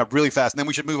wanted to bring up really fast, and then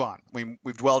we should move on.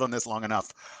 We've dwelled on this long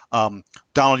enough.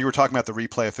 Donald, you were talking about the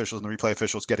replay officials and the replay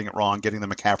officials getting it wrong, getting the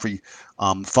McCaffrey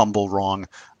fumble wrong.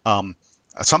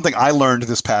 Something I learned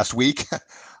this past week.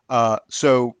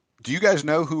 So do you guys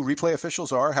know who replay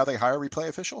officials are, how they hire replay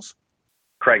officials?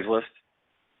 Craigslist.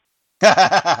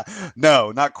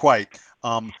 No, not quite.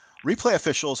 Replay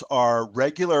officials are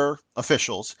regular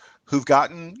officials who've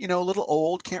gotten, a little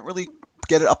old, can't really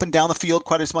get it up and down the field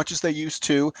quite as much as they used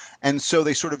to. And so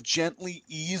they sort of gently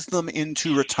ease them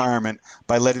into retirement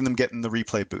by letting them get in the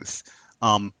replay booth.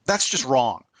 That's just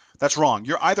wrong. That's wrong.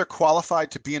 You're either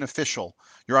qualified to be an official,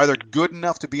 you're either good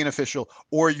enough to be an official,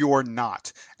 or you're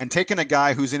not. And taking a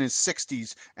guy who's in his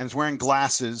 60s and is wearing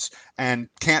glasses and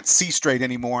can't see straight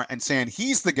anymore and saying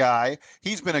he's the guy,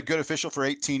 he's been a good official for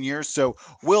 18 years, so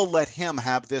we'll let him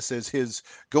have this as his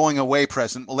going away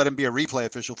present. We'll let him be a replay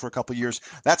official for a couple of years.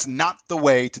 That's not the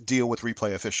way to deal with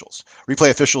replay officials. Replay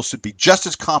officials should be just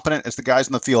as competent as the guys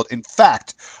in the field. In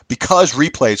fact, because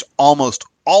replays almost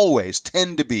always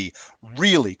tend to be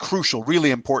really crucial, really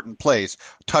important plays,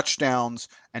 touchdowns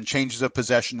and changes of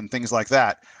possession and things like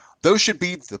that, those should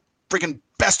be the friggin'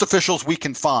 best officials we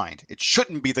can find. It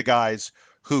shouldn't be the guys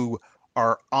who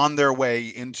are on their way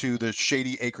into the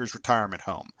Shady Acres retirement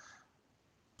home.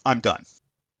 I'm done.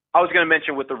 I was going to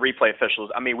mention with the replay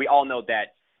officials, I mean, we all know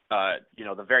that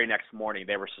the very next morning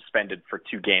they were suspended for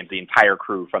 2 games, the entire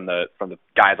crew from the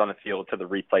guys on the field to the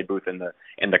replay booth and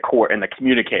the court and the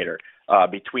communicator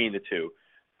between the two.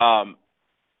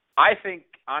 I think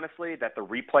honestly that the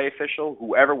replay official,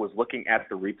 whoever was looking at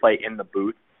the replay in the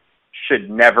booth, should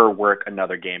never work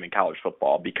another game in college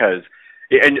football, because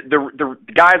and the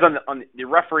guys on the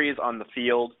referees on the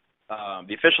field,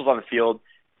 the officials on the field,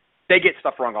 they get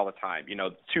stuff wrong all the time.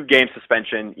 2-game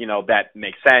suspension, that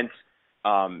makes sense.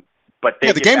 But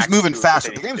the game's moving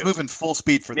faster. The game's moving full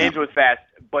speed for them. Game's moving fast.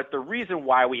 But the reason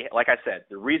why like I said,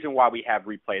 the reason why we have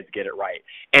replays to get it right.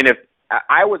 And if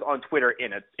I was on Twitter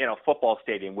in a football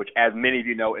stadium, which, as many of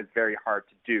you know, is very hard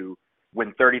to do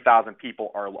when 30,000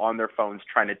 people are on their phones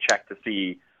trying to check to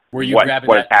see what is happening.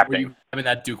 Were you grabbing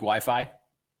that Duke Wi-Fi?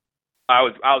 I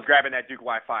was grabbing that Duke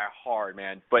Wi-Fi hard,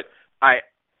 man. But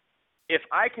if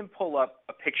I can pull up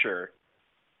a picture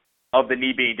of the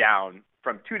knee being down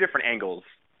from 2 different angles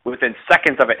within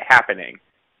seconds of it happening,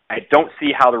 I don't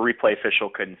see how the replay official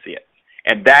couldn't see it.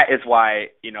 And that is why,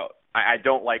 I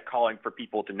don't like calling for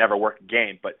people to never work a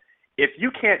game. But if you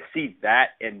can't see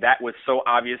that, and that was so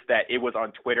obvious that it was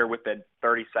on Twitter within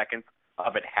 30 seconds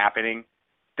of it happening,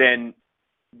 then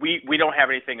we don't have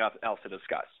anything else to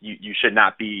discuss. You should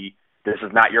not be – this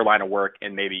is not your line of work,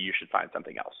 and maybe you should find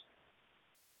something else.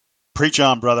 Preach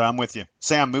on, brother. I'm with you.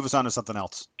 Sam, move us on to something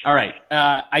else. All right.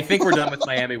 I think we're done with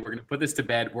Miami. We're going to put this to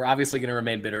bed. We're obviously going to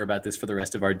remain bitter about this for the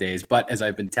rest of our days. But as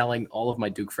I've been telling all of my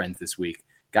Duke friends this week,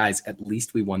 guys, at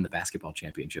least we won the basketball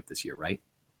championship this year, right?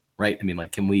 Right? I mean,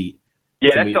 like, can we?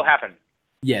 Yeah, that still happened.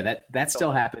 Yeah, that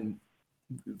still happened.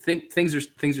 Things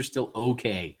are still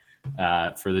okay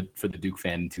for the Duke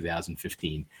fan in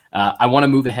 2015. I want to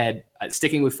move ahead,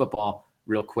 sticking with football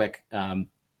real quick.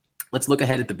 Let's look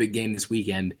ahead at the big game this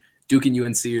weekend. Duke and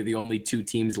UNC are the only two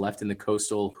teams left in the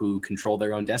Coastal who control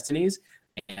their own destinies.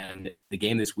 And the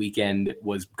game this weekend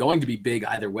was going to be big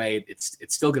either way. It's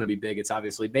still going to be big. It's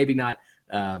obviously maybe not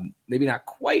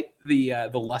quite the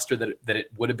luster that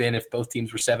it would have been if both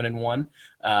teams were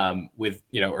 7-1 with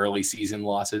early season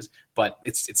losses. But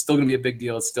it's still going to be a big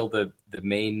deal. It's still the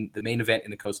main event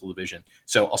in the Coastal Division.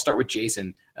 So I'll start with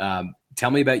Jason.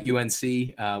 Tell me about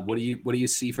UNC. What do you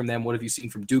see from them? What have you seen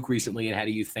from Duke recently, and how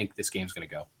do you think this game's going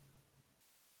to go?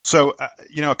 So,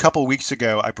 a couple of weeks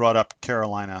ago, I brought up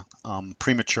Carolina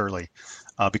prematurely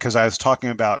because I was talking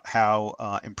about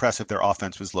how impressive their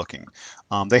offense was looking.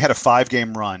 They had a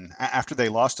 5-game run after they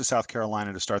lost to South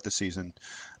Carolina to start the season.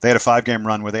 They had a 5-game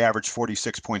run where they averaged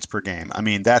 46 points per game. I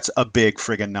mean, that's a big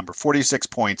friggin' number. 46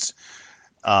 points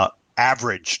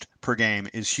averaged per game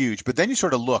is huge. But then you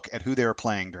sort of look at who they were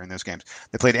playing during those games.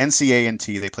 They played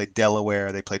NCA&T, they played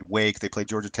Delaware, they played Wake, they played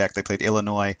Georgia Tech, they played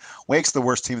Illinois. Wake's the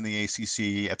worst team in the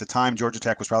ACC. At the time, Georgia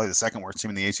Tech was probably the second worst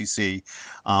team in the ACC.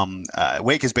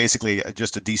 Wake is basically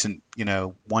just a decent,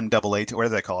 1AA, what do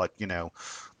they call it?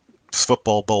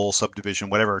 Football bowl subdivision,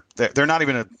 whatever. They're not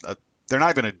even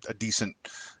a decent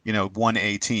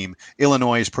 1A team.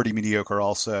 Illinois is pretty mediocre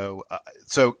also.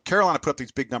 So Carolina put up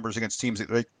these big numbers against teams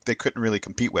that they couldn't really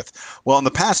compete with. Well, in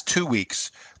the past 2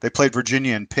 weeks, they played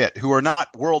Virginia and Pitt, who are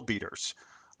not world beaters,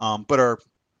 but are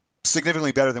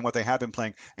significantly better than what they have been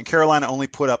playing. And Carolina only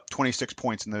put up 26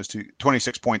 points in those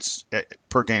 26 points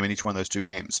per game in each one of those two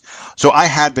games. So I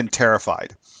had been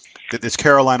terrified that this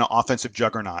Carolina offensive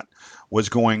juggernaut was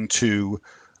going to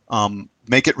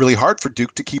make it really hard for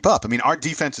Duke to keep up. I mean, our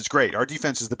defense is great. Our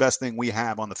defense is the best thing we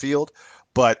have on the field,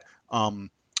 but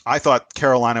I thought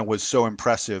Carolina was so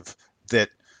impressive that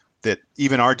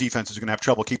even our defense is going to have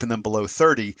trouble keeping them below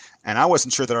 30, and I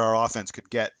wasn't sure that our offense could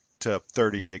get to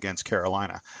 30 against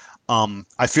Carolina.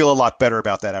 I feel a lot better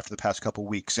about that after the past couple of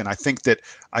weeks, and I think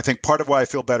part of why I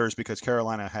feel better is because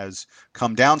Carolina has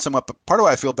come down somewhat, but part of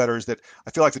why I feel better is that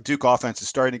I feel like the Duke offense is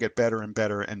starting to get better and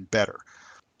better and better.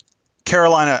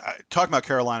 Talking about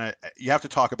Carolina, you have to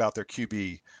talk about their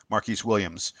QB, Marquise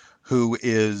Williams, who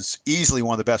is easily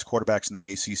one of the best quarterbacks in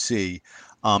the ACC.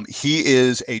 He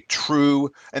is a true,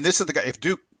 and this is the guy,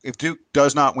 if Duke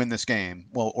does not win this game,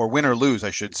 or win or lose,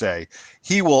 I should say,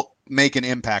 he will make an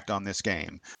impact on this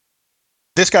game.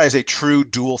 This guy is a true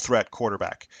dual threat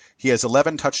quarterback. He has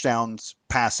 11 touchdowns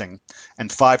passing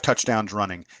and 5 touchdowns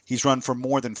running. He's run for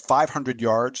more than 500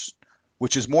 yards,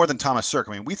 which is more than Thomas Sirk.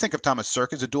 I mean, we think of Thomas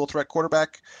Sirk as a dual threat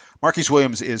quarterback. Marquise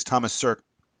Williams is Thomas Sirk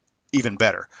even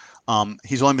better.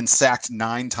 He's only been sacked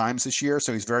 9 times this year,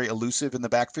 so he's very elusive in the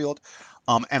backfield.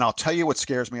 And I'll tell you what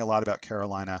scares me a lot about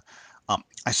Carolina.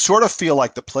 I sort of feel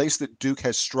like the place that Duke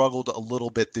has struggled a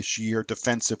little bit this year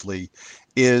defensively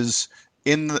is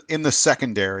in the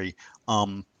secondary,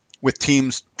 with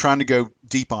teams trying to go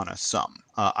deep on us some.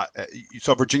 You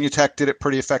saw Virginia Tech did it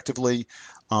pretty effectively.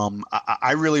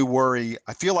 I really worry.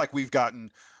 I feel like we've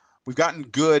gotten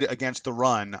good against the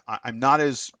run. I'm not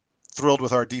as thrilled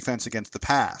with our defense against the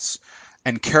pass.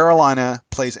 And Carolina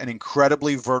plays an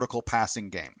incredibly vertical passing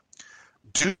game.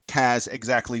 Duke has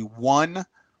exactly one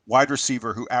wide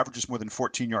receiver who averages more than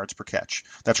 14 yards per catch.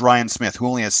 That's Ryan Smith, who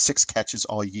only has 6 catches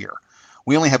all year.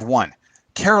 We only have 1.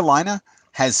 Carolina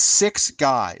has 6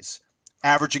 guys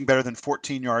averaging better than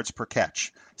 14 yards per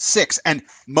catch. 6. And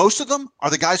most of them are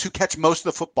the guys who catch most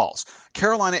of the footballs.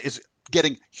 Carolina is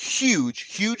getting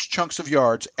huge chunks of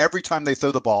yards every time they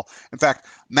throw the ball. In fact,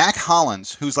 Mac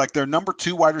Hollins, who's like their number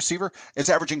 2 wide receiver, is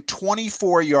averaging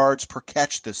 24 yards per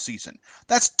catch this season.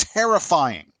 That's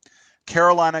terrifying.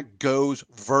 Carolina goes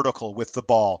vertical with the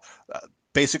ball.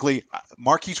 Basically,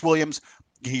 Marquise Williams,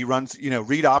 he runs,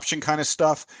 read option kind of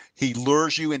stuff. He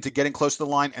lures you into getting close to the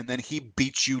line, and then he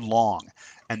beats you long.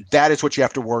 And that is what you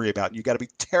have to worry about. You got to be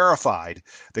terrified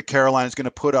that Carolina is going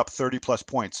to put up 30-plus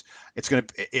points. It's going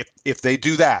to, if they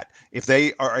do that, if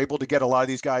they are able to get a lot of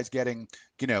these guys getting,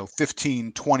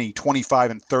 15, 20,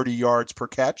 25, and 30 yards per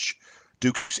catch,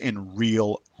 Duke's in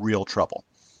real trouble.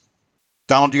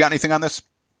 Donald, you got anything on this?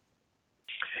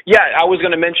 Yeah, I was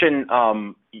going to mention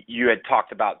you had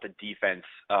talked about the defense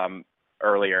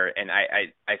earlier, and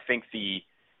I think the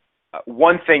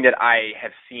one thing that I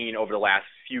have seen over the last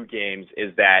few games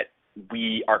is that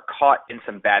we are caught in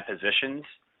some bad positions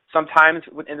sometimes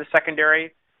in the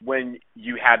secondary when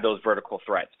you have those vertical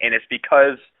threats, and it's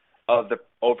because of the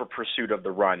over pursuit of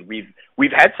the run.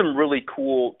 We've had some really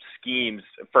cool schemes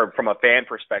from a fan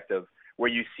perspective where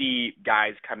you see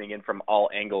guys coming in from all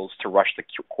angles to rush the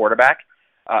quarterback.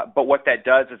 But what that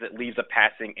does is it leaves a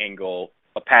passing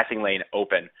lane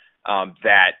open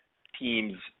that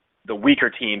the weaker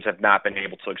teams have not been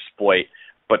able to exploit,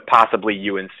 but possibly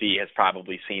UNC has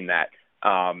probably seen that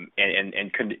and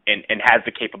has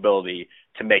the capability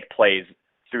to make plays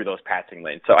through those passing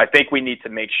lanes. So I think we need to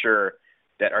make sure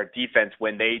that our defense,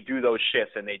 when they do those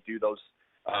shifts and they do those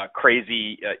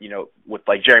crazy, with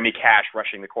like Jeremy Cash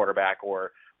rushing the quarterback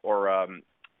or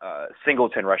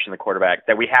Singleton rushing the quarterback,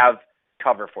 that we have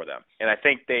cover for them. And I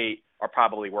think they are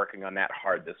probably working on that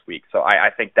hard this week. So I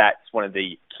think that's one of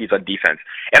the keys on defense.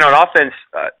 And on offense,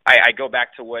 I go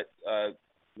back to what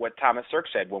Thomas Sirk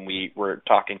said when we were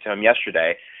talking to him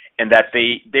yesterday, and that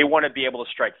they want to be able to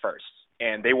strike first,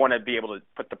 and they want to be able to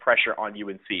put the pressure on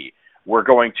UNC. We're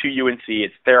going to UNC.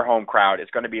 It's their home crowd.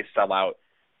 It's going to be a sellout.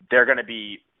 They're going to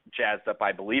be jazzed up.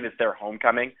 I believe it's their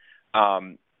homecoming.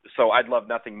 So I'd love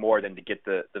nothing more than to get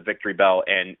the victory bell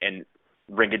and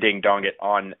ring-a-ding-dong it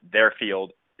on their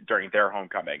field during their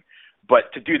homecoming.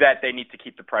 But to do that, they need to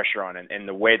keep the pressure on. And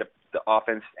the way the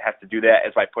offense has to do that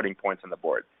is by putting points on the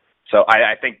board. So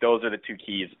I think those are the two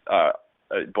keys,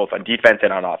 both on defense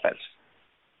and on offense.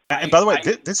 And by the way,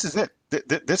 this is it.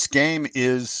 This game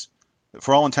is,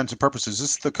 for all intents and purposes,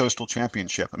 this is the Coastal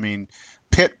Championship. I mean,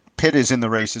 Pitt is in the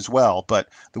race as well, but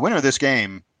the winner of this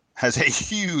game has a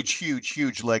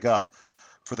huge leg up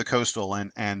for the Coastal,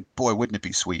 and boy, wouldn't it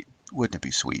be sweet? Wouldn't it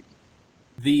be sweet?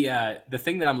 The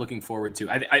thing that I'm looking forward to,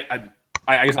 I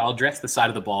guess I'll address the side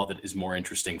of the ball that is more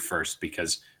interesting first,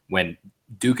 because when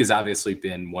Duke has obviously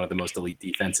been one of the most elite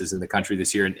defenses in the country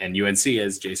this year, and UNC,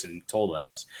 as Jason told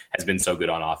us, has been so good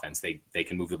on offense. They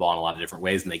can move the ball in a lot of different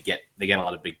ways, and they get a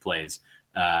lot of big plays.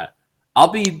 I'll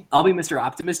be Mr.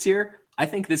 Optimist here. I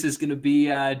think this is going to be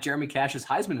Jeremy Cash's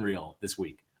Heisman reel this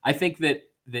week. I think that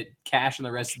Cash and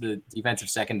the rest of the defensive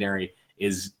secondary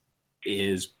has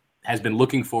been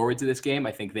looking forward to this game.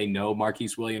 I think they know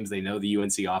Marquise Williams. They know the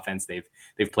UNC offense.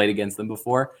 They've played against them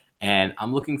before. And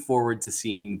I'm looking forward to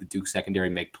seeing the Duke secondary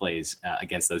make plays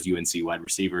against those UNC wide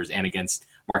receivers and against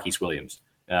Marquise Williams.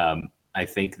 I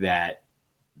think that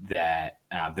they're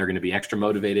going to be extra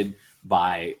motivated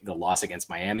by the loss against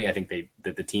Miami. I think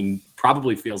that the team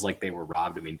probably feels like they were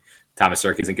robbed. I mean, Thomas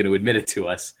Sirk isn't going to admit it to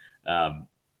us,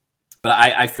 but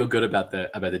I feel good about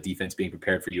the defense being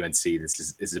prepared for UNC.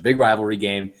 This is a big rivalry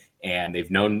game, and they've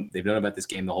known about this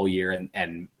game the whole year,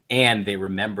 and they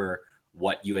remember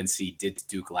what UNC did to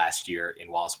Duke last year in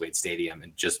Wallace-Wade Stadium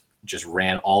and just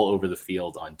ran all over the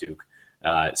field on Duke.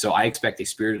 So I expect a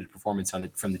spirited performance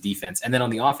from the defense. And then on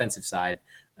the offensive side,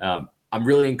 I'm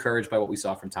really encouraged by what we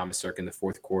saw from Thomas Sirk in the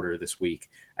fourth quarter this week.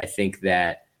 I think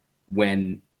that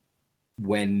when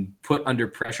put under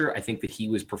pressure, I think that he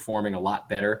was performing a lot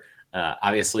better.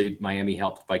 Obviously, Miami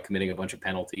helped by committing a bunch of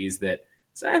penalties that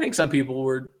I think some people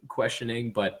were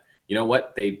questioning, but you know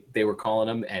what? They were calling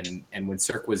them, and when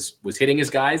Sirk was hitting his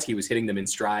guys, he was hitting them in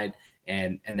stride.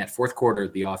 And that fourth quarter,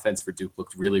 the offense for Duke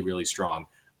looked really, really strong.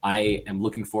 I am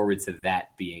looking forward to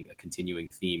that being a continuing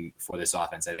theme for this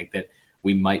offense. I think that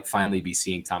we might finally be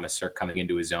seeing Thomas Sirk coming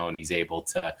into his own. He's able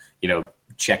to,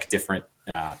 check different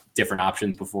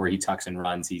options before he tucks and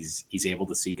runs. He's able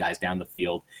to see guys down the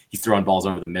field. He's throwing balls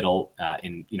over the middle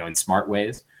in smart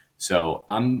ways. So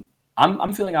I'm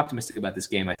feeling optimistic about this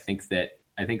game. I think that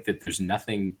there's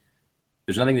nothing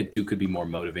that Duke could be more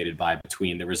motivated by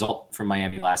between the result from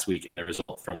Miami last week and the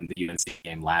result from the UNC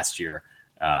game last year.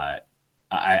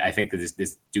 I think that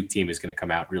this Duke team is going to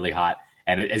come out really hot,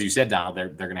 and as you said, Donald, they're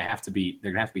going to have to be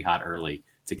hot early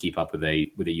to keep up with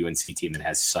a UNC team that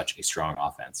has such a strong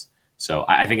offense. So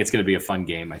I think it's going to be a fun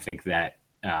game. I think that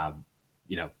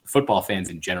football fans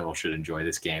in general should enjoy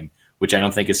this game, which I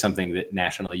don't think is something that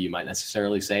nationally you might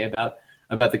necessarily say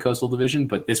about the Coastal Division,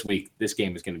 but this week this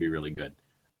game is going to be really good.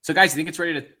 So guys, I think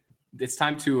it's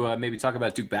time to maybe talk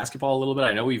about Duke basketball a little bit.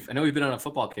 I know we've been on a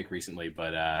football kick recently,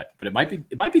 but it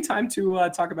might be time to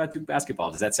talk about Duke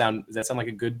basketball. Does that sound like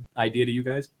a good idea to you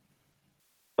guys?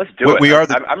 Let's do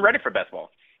it. I'm ready for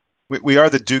basketball. We are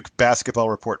the Duke Basketball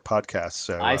Report podcast.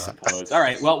 So I suppose. All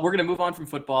right. Well, we're going to move on from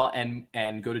football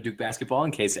and go to Duke basketball.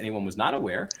 In case anyone was not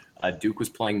aware, Duke was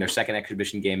playing their second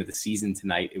exhibition game of the season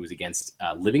tonight. It was against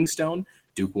Livingstone.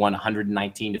 Duke won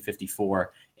 119-54.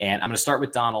 And I'm going to start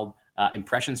with Donald.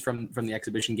 Impressions from the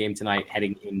exhibition game tonight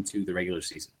heading into the regular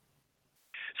season.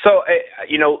 So,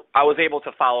 I was able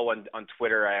to follow on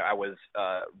Twitter. I was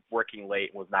working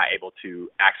late and was not able to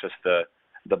access the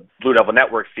Blue Devil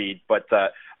Network feed. But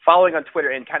following on Twitter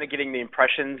and kind of getting the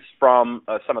impressions from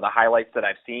some of the highlights that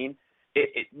I've seen,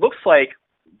 it looks like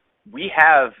we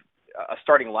have a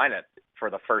starting lineup for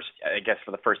the first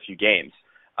few games.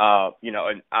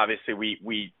 And obviously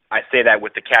I say that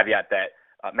with the caveat that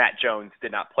Matt Jones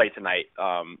did not play tonight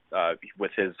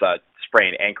with his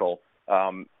sprained ankle.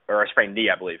 Or a sprained knee,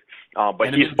 I believe.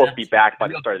 But he's supposed to be back by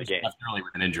the start of the game. Early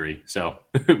with an injury, so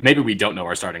maybe we don't know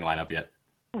our starting lineup yet.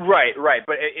 Right.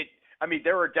 But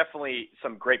there were definitely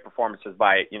some great performances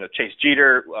by Chase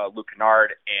Jeter, Luke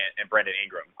Kennard, and Brandon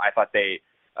Ingram. I thought it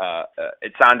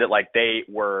sounded like they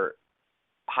were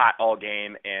hot all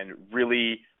game and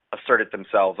really asserted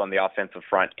themselves on the offensive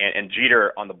front, and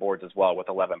Jeter on the boards as well with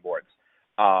 11 boards.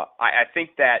 I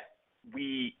think that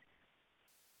we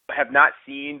have not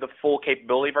seen the full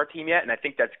capability of our team yet, and I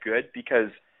think that's good because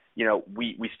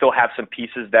we still have some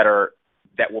pieces that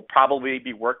will probably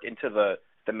be worked into the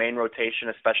main rotation,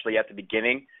 especially at the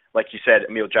beginning. Like you said,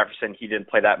 Emil Jefferson, he didn't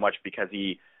play that much because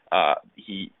he had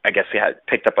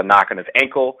picked up a knock on his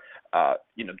ankle.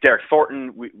 Derek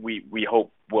Thornton, we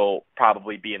hope will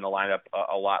probably be in the lineup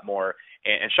a lot more,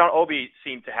 and Sean Obi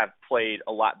seemed to have played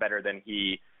a lot better than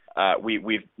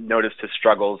we've noticed his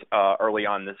struggles early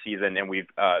on this season, and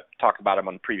we've talked about him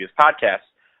on previous podcasts.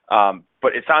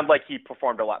 But it sounds like he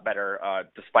performed a lot better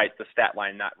despite the stat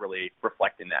line not really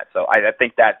reflecting that. So I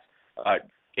think that's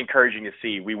encouraging to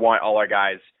see. We want all our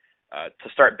guys to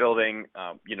start building,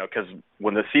 because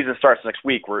when the season starts next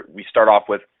week, we start off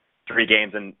with 3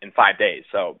 games in 5 days,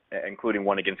 so including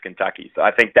one against Kentucky. So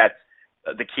I think that's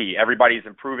the key. Everybody's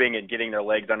improving and getting their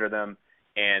legs under them,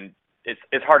 and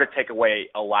it's hard to take away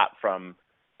a lot from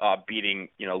beating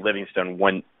Livingston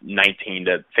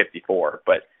 119-54,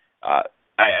 but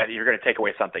you're going to take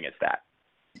away something. It's that.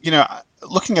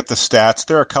 Looking at the stats,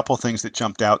 there are a couple things that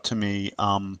jumped out to me.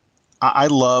 I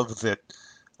love that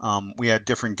we had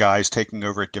different guys taking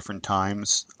over at different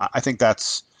times. I think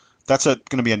that's going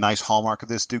to be a nice hallmark of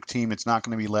this Duke team. It's not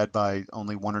going to be led by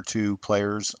only 1 or 2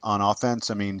 players on offense.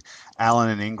 I mean, Allen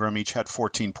and Ingram each had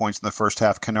 14 points in the first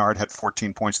half. Kennard had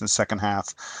 14 points in the second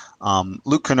half.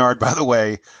 Luke Kennard, by the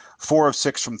way, 4 of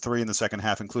 6 from 3 in the second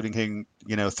half, including hitting,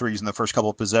 threes in the first couple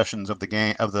of possessions of the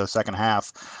game of the second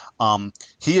half.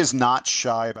 He is not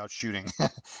shy about shooting.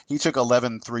 He took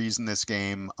 11 threes in this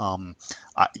game.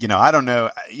 I don't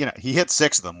know. He hit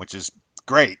 6 of them, which is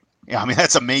great. Yeah, I mean,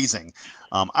 that's amazing.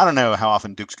 I don't know how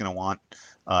often Duke's going to want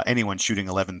anyone shooting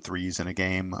 11 threes in a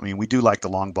game. I mean, we do like the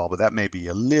long ball, but that may be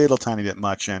a little tiny bit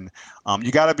much. And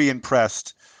you got to be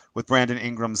impressed with Brandon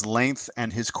Ingram's length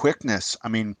and his quickness. I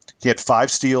mean, he had 5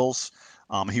 steals.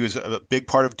 He was a big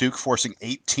part of Duke forcing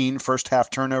 18 first-half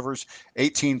turnovers.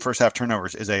 18 first-half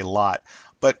turnovers is a lot.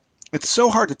 But it's so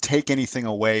hard to take anything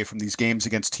away from these games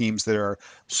against teams that are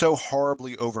so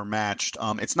horribly overmatched.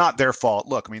 It's not their fault.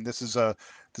 Look, I mean, this is a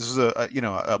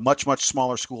much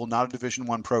smaller school, not a Division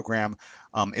I program.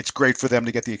 It's great for them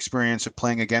to get the experience of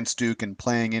playing against Duke and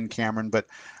playing in Cameron, but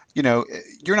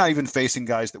you're not even facing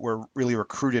guys that were really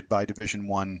recruited by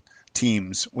Division I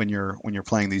teams when you're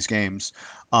playing these games.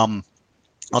 I'll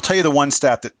tell you the one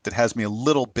stat that has me a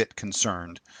little bit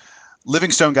concerned.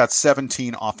 Livingstone got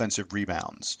 17 offensive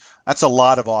rebounds. That's a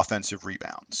lot of offensive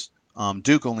rebounds.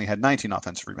 Duke only had 19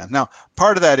 offensive rebounds. Now,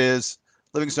 part of that is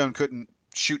Livingstone couldn't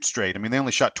shoot straight. I mean, they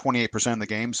only shot 28% of the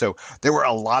game, so there were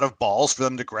a lot of balls for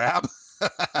them to grab.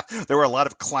 There were a lot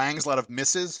of clangs, a lot of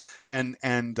misses, and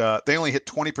they only hit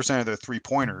 20% of their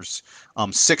 3-pointers,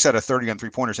 6 out of 30 on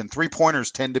 3-pointers. And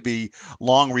 3-pointers tend to be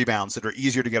long rebounds that are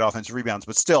easier to get offensive rebounds.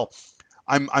 But still,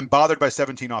 I'm bothered by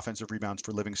 17 offensive rebounds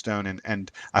for Livingstone,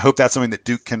 and I hope that's something that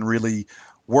Duke can really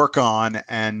work on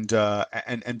and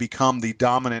become the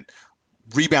dominant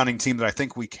rebounding team that I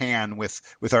think we can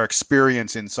with our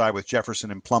experience inside with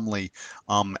Jefferson and Plumlee,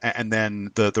 and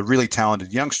then the really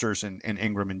talented youngsters in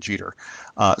Ingram and Jeter.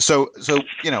 So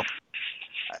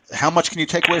how much can you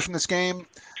take away from this game?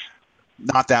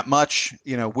 Not that much.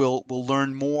 We'll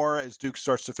learn more as Duke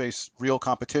starts to face real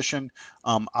competition.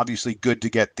 Obviously good to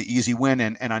get the easy win,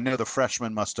 and I know the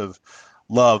freshmen must have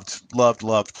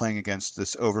loved playing against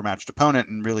this overmatched opponent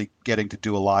and really getting to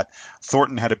do a lot.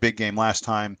 Thornton had a big game last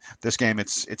time. This game,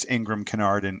 it's Ingram,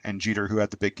 Kennard, and Jeter who had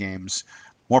the big games.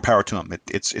 More power to them.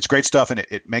 It's great stuff, and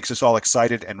it makes us all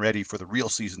excited and ready for the real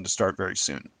season to start very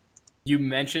soon. You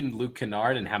mentioned Luke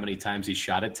Kennard and how many times he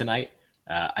shot it tonight.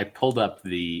 I pulled up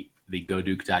the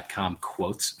GoDuke.com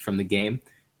quotes from the game,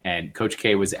 and Coach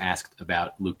K was asked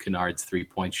about Luke Kennard's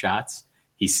 3-point shots.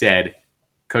 He said,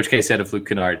 Coach K said of Luke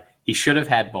Kennard, "He should have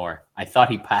had more. I thought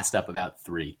he passed up about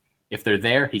 3." If they're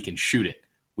there, he can shoot it.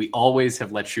 We always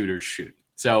have let shooters shoot.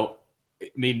 So, I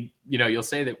mean, you'll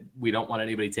say that we don't want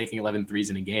anybody taking 11 threes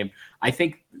in a game. I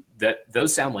think that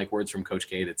those sound like words from Coach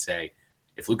K that say,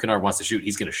 if Luke Kennard wants to shoot,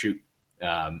 he's going to shoot.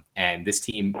 And this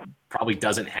team probably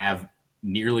doesn't have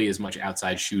nearly as much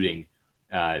outside shooting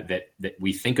that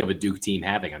we think of a Duke team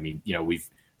having. I mean, we've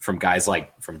from guys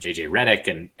like from JJ Redick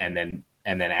and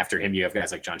then after him you have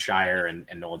guys like John Shire and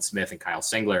Nolan Smith and Kyle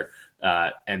Singler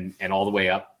and all the way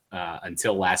up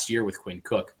until last year with Quinn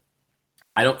Cook.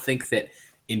 I don't think that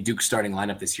in Duke's starting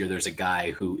lineup this year there's a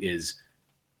guy who is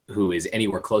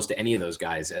anywhere close to any of those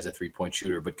guys as a three-point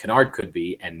shooter, but Kennard could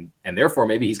be, and therefore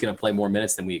maybe he's going to play more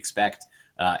minutes than we expect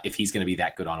if he's going to be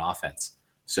that good on offense.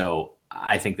 So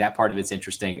I think that part of it's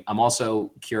interesting. I'm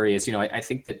also curious. I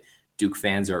think that Duke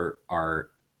fans are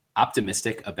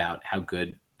optimistic about how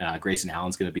good Grayson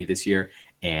Allen's going to be this year,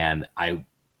 and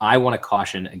I want to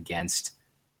caution against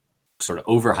sort of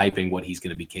overhyping what he's going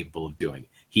to be capable of doing.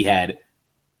 He had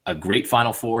a great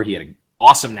Final Four. He had an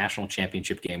awesome national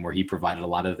championship game where he provided a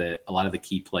lot of the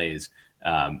key plays.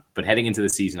 But heading into the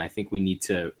season, I think we need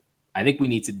to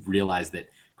realize that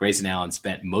Grayson Allen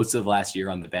spent most of last year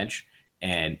on the bench,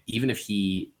 and even if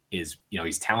he is,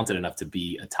 he's talented enough to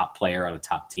be a top player on a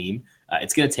top team,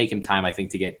 it's going to take him time, I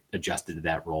think, to get adjusted to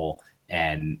that role,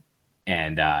 and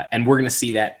we're going to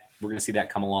see that. We're going to see that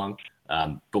come along,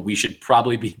 but we should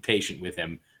probably be patient with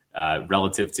him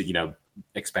relative to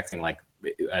expecting like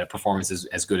a performance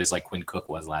as good as like Quinn Cook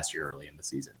was last year early in the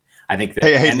season. I think that.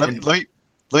 Hey, let me play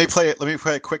it. Let me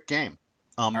play a quick game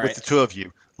with right. the two of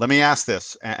you. Let me ask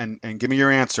this and give me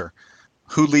your answer.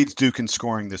 Who leads Duke in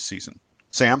scoring this season?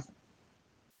 Sam?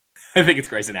 I think it's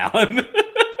Grayson Allen.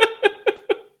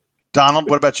 Donald,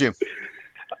 what about you?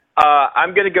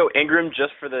 I'm going to go Ingram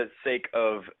just for the sake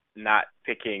of not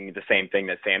picking the same thing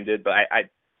that Sam did, but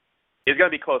it's going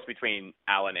to be close between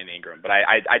Allen and Ingram, but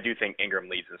I do think Ingram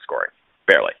leads in scoring,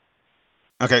 barely.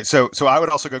 Okay, so I would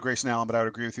also go Grayson Allen, but I would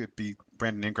agree with you. It'd be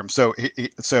Brandon Ingram. So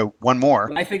one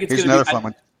more. I think it's Here's another fun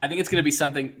one. I think it's going to be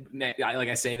something. Like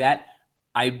I say that,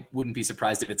 I wouldn't be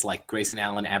surprised if it's like Grayson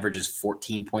Allen averages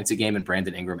 14 points a game and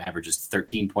Brandon Ingram averages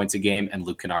 13 points a game and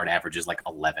Luke Kennard averages like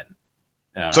 11.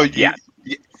 So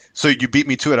you beat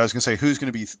me to it. I was going to say who's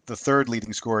going to be the third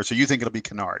leading scorer. So you think it'll be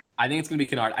Kennard? I think it's going to be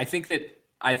Kennard. I think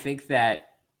that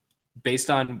based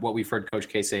on what we've heard Coach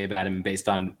K say about him, based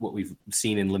on what we've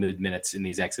seen in limited minutes in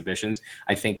these exhibitions,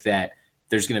 I think that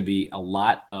there's going to be a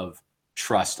lot of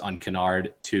trust on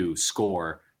Kennard to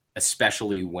score,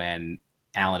 especially when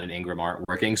Allen and Ingram aren't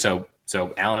working. So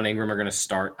Allen and Ingram are going to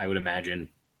start, I would imagine.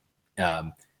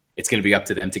 It's going to be up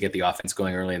to them to get the offense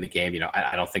going early in the game.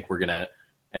 I don't think we're going to,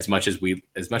 as much as we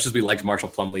liked Marshall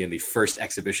Plumlee in the first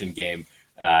exhibition game,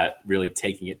 really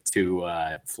taking it to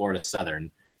Florida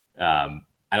Southern.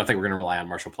 I don't think we're going to rely on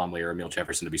Marshall Plumlee or Emil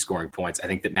Jefferson to be scoring points. I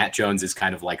think that Matt Jones is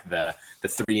kind of like the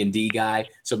 3-and-D guy,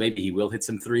 so maybe he will hit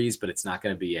some threes, but it's not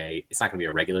going to be a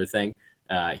regular thing.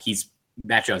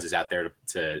 Matt Jones is out there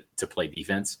to play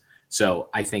defense, so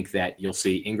I think that you'll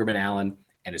see Ingram and Allen,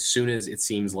 and as soon as it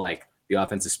seems like the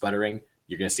offense is sputtering,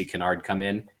 you're going to see Kennard come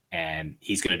in, and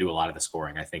he's going to do a lot of the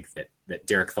scoring. I think that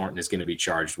Derek Thornton is going to be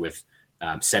charged with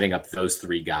setting up those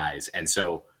three guys, and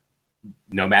so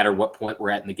no matter what point we're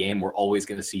at in the game, we're always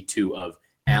going to see two of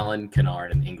Allen,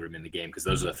 Kennard, and Ingram in the game because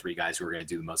those are the three guys who are going to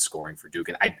do the most scoring for Duke.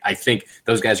 And I think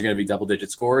those guys are going to be double-digit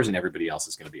scorers, and everybody else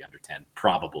is going to be under 10,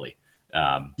 probably.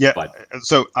 I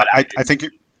think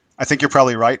you're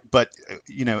probably right, but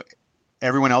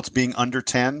everyone else being under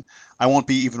 10, I won't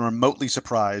be even remotely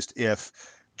surprised if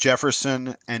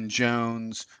Jefferson and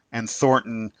Jones and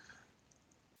Thornton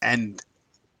and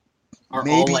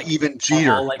maybe even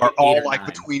Jeter are all like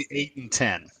between 8 and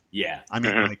 10. Yeah. I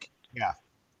mean,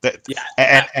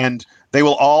 and they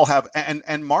will all have,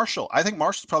 and Marshall, I think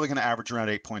Marshall's probably going to average around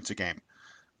 8 points a game.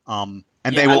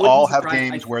 They will all have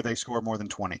games where they score more than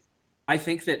 20. I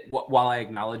think that while I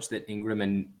acknowledge that Ingram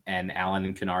and Allen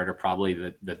and Kennard are probably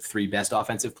the three best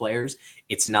offensive players,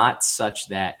 it's not such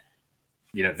that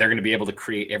they're going to be able to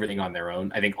create everything on their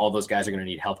own. I think all those guys are going to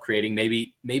need help creating.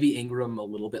 Maybe Ingram a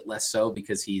little bit less so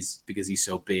because he's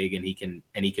so big and he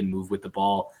can move with the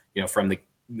ball, from the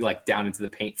down into the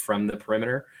paint from the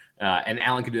perimeter. And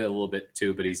Allen can do that a little bit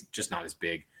too, but he's just not as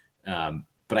big.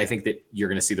 But I think that you're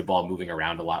going to see the ball moving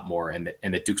around a lot more, and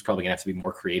that Duke's probably going to have to be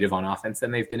more creative on offense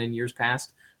than they've been in years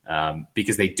past,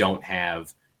 because they don't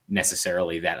have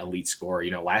necessarily that elite scorer.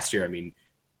 Last year,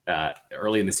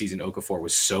 early in the season, Okafor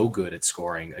was so good at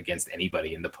scoring against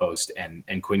anybody in the post, and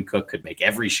Quinn Cook could make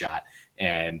every shot,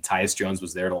 and Tyus Jones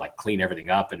was there to clean everything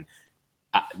up. And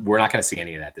we're not going to see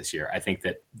any of that this year. I think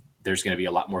that there's going to be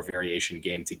a lot more variation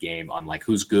game to game on like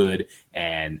who's good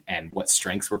and what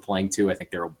strengths we're playing to. I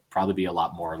think there will probably be a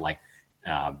lot more like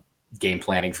game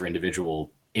planning for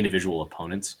individual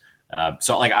opponents.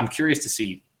 So like I'm curious to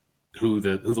see who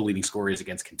the leading scorer is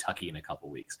against Kentucky in a couple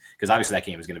weeks, because obviously that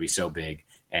game is going to be so big,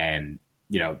 and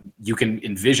you can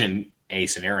envision a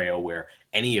scenario where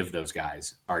any of those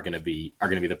guys are going to be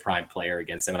the prime player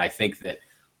against them. And I think that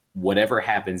whatever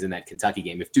happens in that Kentucky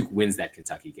game, if Duke wins that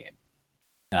Kentucky game,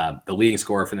 the leading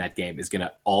scorer from that game is going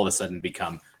to all of a sudden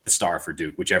become the star for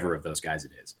Duke, whichever of those guys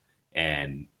it is.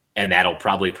 And that'll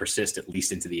probably persist at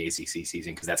least into the ACC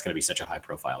season, because that's going to be such a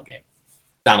high-profile game.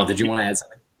 Donald, did you want to add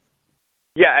something?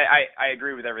 Yeah, I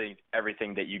agree with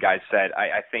everything that you guys said.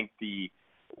 I think the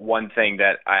one thing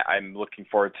that I'm looking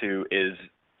forward to is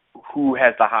who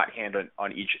has the hot hand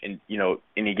on each,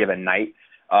 any given night.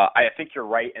 I think you're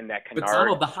right in that Kennard. But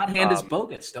Donald, the hot hand is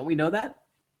bogus. Don't we know that?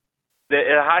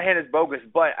 The hot hand is bogus,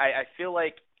 but I feel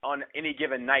like on any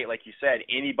given night, like you said,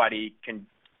 anybody can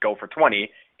go for 20.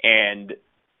 And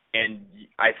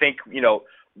I think,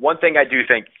 one thing I do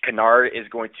think Kennard is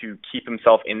going to keep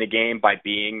himself in the game by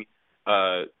being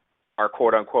our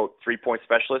quote-unquote three-point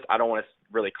specialist. I don't want to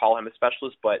really call him a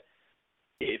specialist, but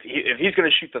if he's going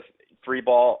to shoot the three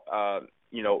ball,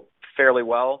 fairly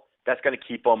well, that's going to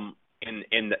keep him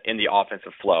in the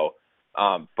offensive flow.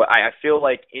 But I feel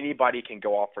like anybody can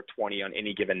go off for 20 on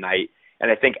any given night,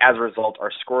 and I think as a result,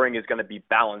 our scoring is going to be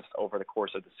balanced over the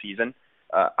course of the season.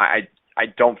 I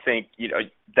don't think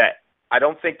I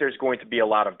don't think there's going to be a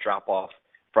lot of drop off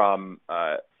from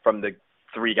the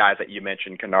three guys that you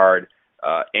mentioned, Kennard,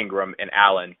 Ingram, and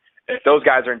Allen. If those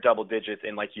guys are in double digits,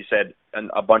 and like you said,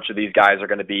 a bunch of these guys are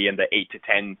going to be in the 8 to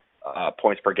 10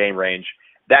 points per game range,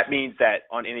 that means that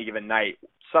on any given night,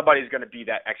 somebody's going to be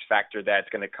that X factor that's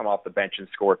going to come off the bench and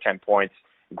score 10 points,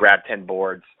 grab 10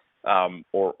 boards,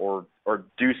 or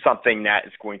do something that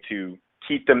is going to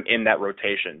keep them in that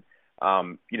rotation.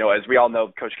 As we all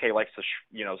know, Coach K likes to,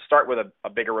 start with a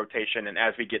bigger rotation, and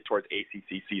as we get towards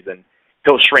ACC season,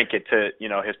 he'll shrink it to,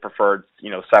 his preferred,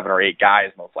 7 or 8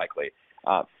 guys most likely.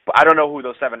 But I don't know who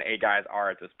those 7 to 8 guys are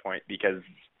at this point, because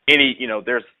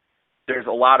there's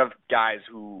a lot of guys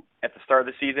who at the start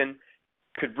of the season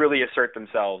could really assert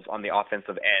themselves on the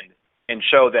offensive end and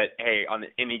show that, hey, on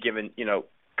any given,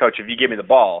 coach, if you give me the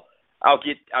ball, I'll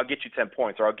get you 10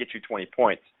 points or I'll get you 20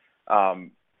 points.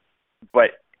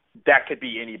 But that could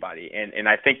be anybody. And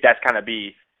I think that's kind of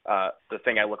be the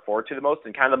thing I look forward to the most,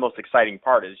 and kind of the most exciting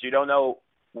part is you don't know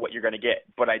what you're going to get.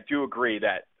 But I do agree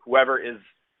that whoever is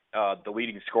the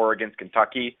leading scorer against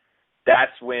Kentucky,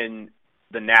 that's when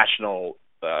the national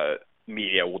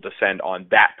media will descend on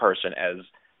that person as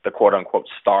the quote-unquote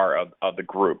star of the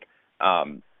group,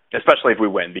 especially if we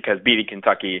win, because beating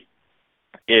Kentucky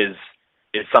is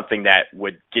something that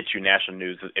would get you national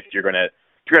news. If you're gonna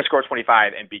score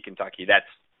 25 and beat Kentucky,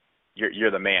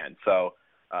 you're the man. So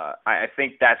I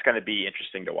think that's going to be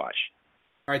interesting to watch.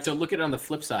 All right, so look at it on the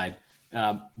flip side.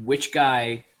 Which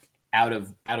guy out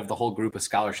of the whole group of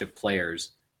scholarship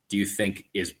players do you think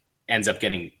ends up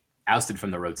getting ousted from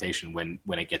the rotation when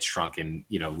it gets shrunk in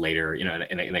later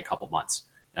in a couple months?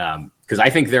 Because I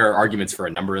think there are arguments for a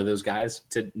number of those guys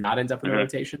to not end up in the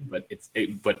rotation, but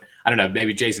but I don't know.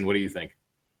 Maybe Jason, what do you think?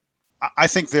 I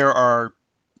think there are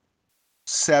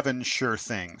 7 sure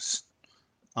things.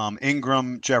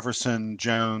 Ingram, Jefferson,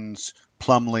 Jones,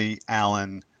 Plumlee,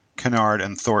 Allen, Kennard,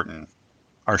 and Thornton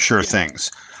are sure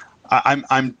things.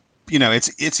 I'm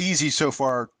it's easy so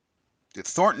far.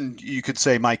 Thornton, you could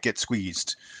say, might get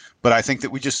squeezed, but I think that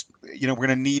we just, we're going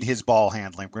to need his ball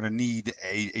handling. We're going to need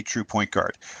a true point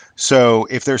guard. So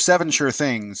if there's 7 sure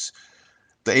things,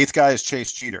 the 8th guy is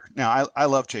Chase Jeter. Now, I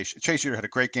love Chase. Chase Jeter had a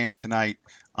great game tonight.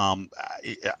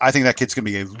 I think that kid's going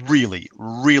to be a really,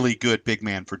 really good big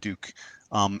man for Duke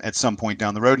at some point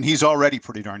down the road. And he's already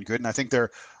pretty darn good. And I think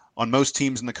on most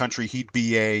teams in the country, he'd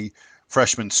be a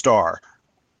freshman star.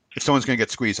 If someone's going to get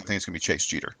squeezed, I think it's going to be Chase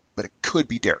Jeter. But it could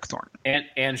be Derek Thornton.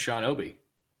 And Sean Obi.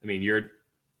 I mean, you're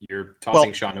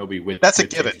tossing Sean Obi with that's with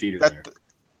a given. Chase Jeter there.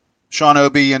 Sean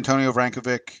Obi, Antonio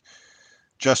Vrankovic,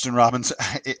 Justin Robbins.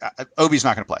 Obi's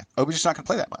not going to play. Obi's just not going to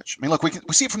play that much. I mean, look, we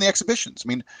see it from the exhibitions. I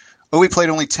mean, Obi played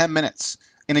only 10 minutes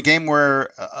in a game where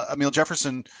Emil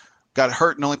Jefferson got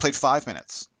hurt and only played 5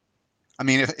 minutes. I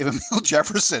mean, if Emil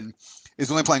Jefferson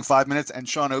is only playing 5 minutes and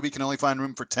Sean Obi can only find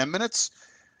room for 10 minutes,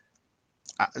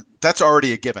 that's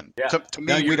already a given. Yeah. To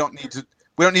me, we don't need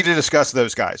to discuss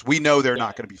those guys. We know they're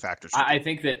not going to be factors. I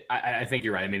think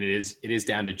you're right. I mean, it is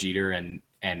down to Jeter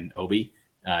and Obi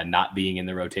not being in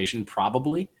the rotation,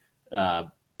 probably.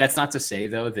 That's not to say,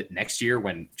 though, that next year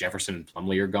when Jefferson and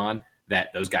Plumlee are gone,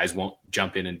 that those guys won't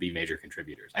jump in and be major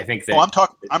contributors. I think that.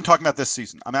 I'm talking about this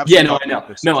season. I'm absolutely. Yeah, no, I talking know. about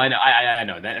this No, season. I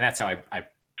know. And that's how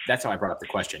I brought up the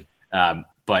question.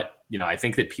 But I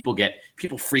think that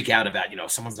people freak out about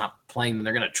if someone's not playing, then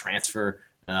they're going to transfer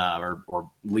or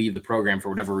leave the program for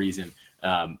whatever reason.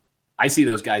 I see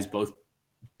those guys both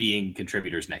being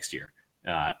contributors next year.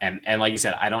 And like you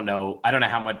said, I don't know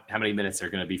how many minutes they're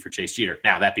going to be for Chase Jeter.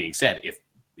 Now, that being said, if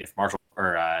Marshall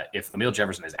or if Emil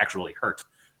Jefferson is actually hurt,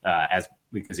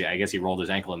 because I guess he rolled his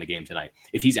ankle in the game tonight.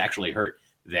 If he's actually hurt,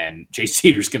 then Chase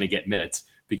Jeter's going to get minutes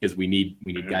because we need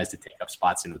guys to take up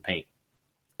spots in the paint.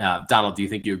 Donald, do you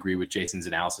think you agree with Jason's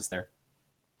analysis there?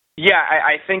 Yeah,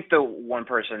 I think the one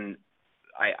person,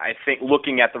 I think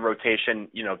looking at the rotation,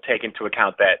 take into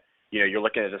account that, you're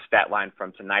looking at a stat line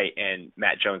from tonight and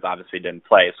Matt Jones obviously didn't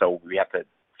play, so we have to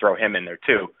throw him in there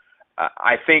too.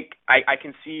 I think I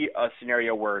can see a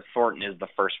scenario where Thornton is the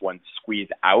first one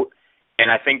squeezed out, and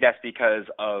I think that's because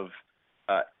of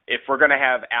if we're going to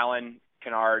have Allen,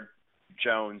 Kennard,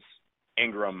 Jones,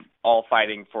 Ingram all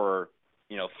fighting for,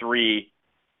 3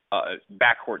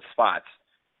 backcourt spots,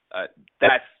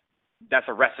 that's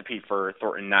a recipe for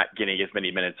Thornton not getting as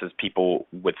many minutes as people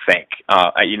would think.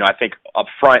 I think up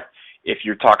front, if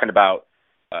you're talking about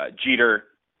Jeter,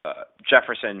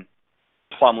 Jefferson,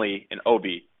 Plumlee, and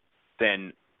Obi,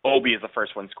 then Obi is the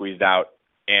first one squeezed out,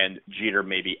 and Jeter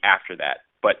maybe after that.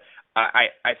 But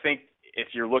I think if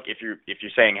you're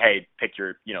saying, hey, pick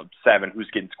your 7, who's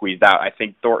getting squeezed out, I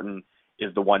think Thornton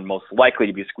is the one most likely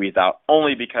to be squeezed out,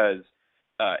 only because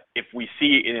if we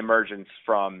see an emergence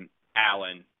from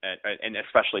Allen and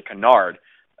especially Kennard,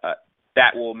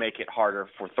 that will make it harder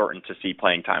for Thornton to see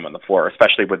playing time on the floor,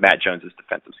 especially with Matt Jones's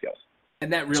defensive skills.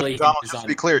 And that really Donald, just to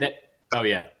be clear.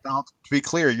 Donald, to be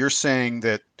clear, you're saying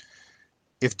that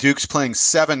if Duke's playing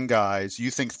 7 guys, you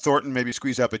think Thornton may be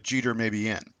squeezed out, but Jeter may be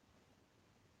in.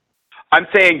 I'm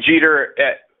saying Jeter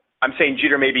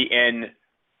may be in,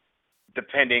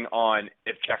 depending on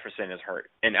if Jefferson is hurt.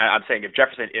 And I'm saying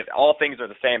if all things are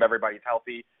the same, everybody's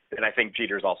healthy, then I think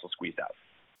Jeter's also squeezed out.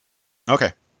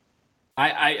 Okay.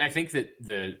 I think that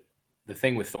the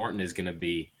thing with Thornton is going to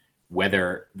be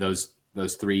whether those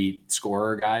 3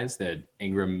 scorer guys, that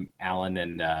Ingram, Allen,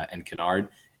 and Kennard,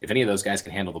 if any of those guys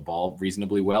can handle the ball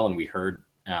reasonably well. And we heard,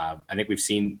 I think we've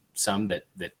seen some that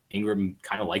Ingram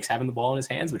kind of likes having the ball in his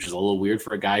hands, which is a little weird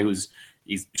for a guy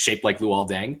he's shaped like Luol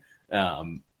Deng.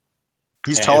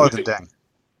 He's taller than Deng.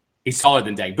 He's taller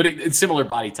than Deng, but it's similar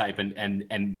body type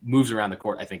and moves around the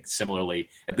court, I think, similarly,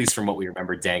 at least from what we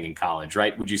remember Deng in college,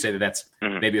 right? Would you say that that's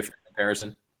maybe a fair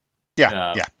comparison?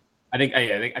 Yeah, yeah. I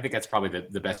think that's probably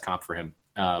the best comp for him.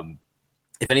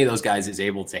 If any of those guys is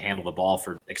able to handle the ball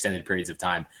for extended periods of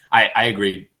time, I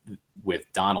agree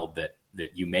with Donald that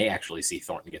you may actually see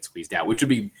Thornton get squeezed out, which would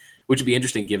be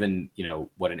interesting given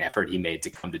what an effort he made to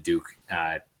come to Duke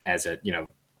as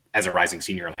a rising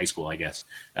senior in high school, I guess,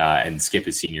 and skip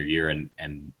his senior year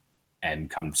and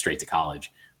come straight to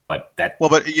college. But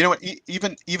you know what?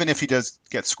 Even if he does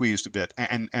get squeezed a bit,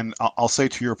 and I'll say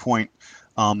to your point,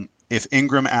 if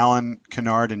Ingram, Allen,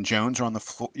 Kennard, and Jones are on the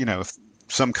floor, if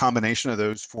some combination of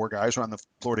those 4 guys are on the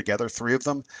floor together, 3 of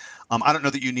them, I don't know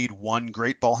that you need one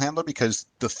great ball handler because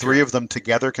the 3 of them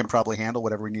together can probably handle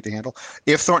whatever we need to handle.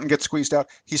 If Thornton gets squeezed out,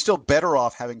 he's still better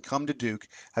off having come to Duke,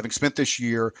 having spent this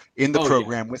year in the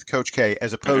program with Coach K,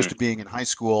 as opposed to being in high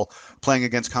school playing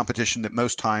against competition that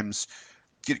most times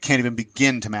can't even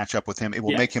begin to match up with him. It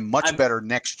will make him much better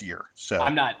next year. So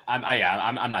I'm not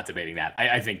debating that.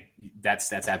 I think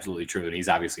that's absolutely true. And he's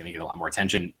obviously going to get a lot more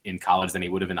attention in college than he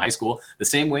would have in high school. The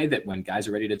same way that when guys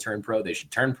are ready to turn pro, they should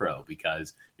turn pro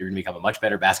because you're going to become a much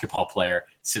better basketball player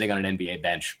sitting on an NBA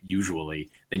bench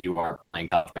usually than you are playing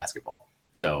college basketball.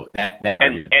 So that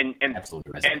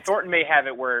absolutely resonates. And Thornton may have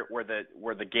it where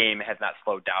the game has not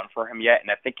slowed down for him yet,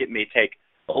 and I think it may take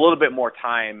a little bit more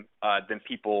time than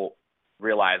people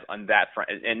realize on that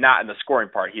front, and not in the scoring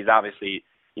part. He's obviously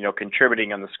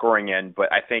contributing on the scoring end,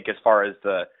 but I think as far as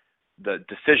the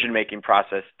decision making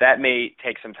process, that may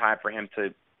take some time for him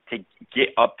to get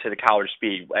up to the college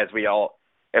speed. As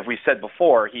we said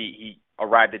before, he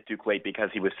arrived at Duke late because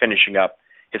he was finishing up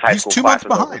his high school classes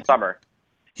over the summer.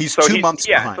 He's 2 months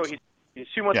behind. So he's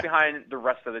 2 months behind the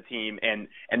rest of the team, and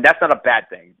that's not a bad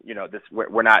thing.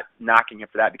 We're not knocking him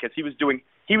for that because he was doing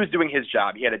his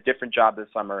job. He had a different job this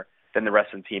summer than the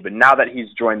rest of the team. But now that he's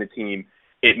joined the team,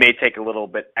 it may take a little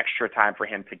bit extra time for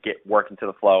him to get work into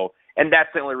the flow. And that's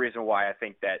the only reason why I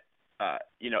think that,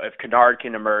 if Kennard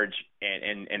can emerge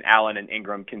and Allen and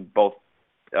Ingram can both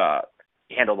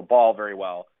handle the ball very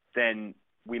well, then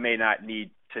we may not need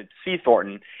to see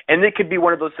Thornton. And it could be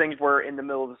one of those things where in the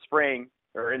middle of the spring,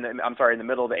 in the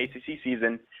middle of the ACC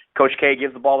season, Coach K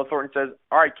gives the ball to Thornton and says,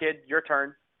 "All right, kid, your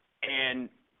turn." And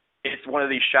it's one of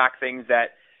these shock things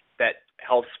that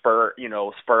helps spur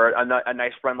a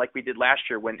nice run like we did last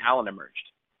year when Allen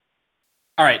emerged.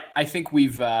 All right, I think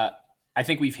we've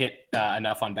hit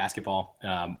enough on basketball.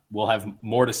 We'll have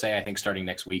more to say, I think, starting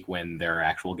next week when there are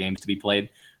actual games to be played.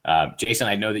 Jason,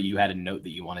 I know that you had a note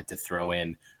that you wanted to throw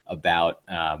in about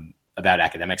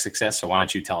academic success. So why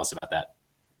don't you tell us about that?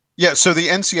 Yeah, so the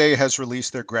NCAA has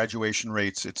released their graduation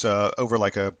rates. It's over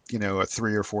like a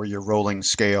 3 or 4 year rolling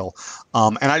scale,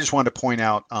 and I just wanted to point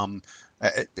out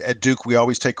at Duke we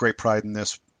always take great pride in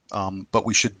this, but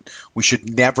we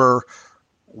should never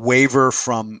waver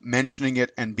from mentioning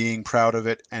it and being proud of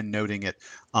it and noting it.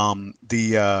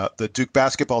 The Duke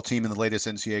basketball team in the latest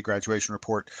NCAA graduation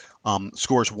report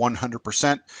scores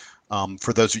 100%.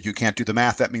 For those of you who can't do the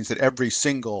math, that means that every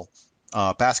single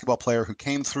basketball player who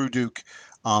came through Duke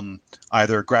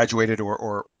either graduated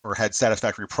or had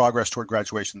satisfactory progress toward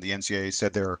graduation. The NCAA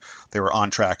said they were on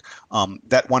track.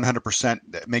 That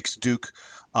 100% makes Duke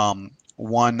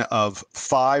one of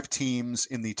 5 teams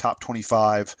in the top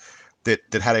 25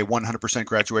 that had a 100%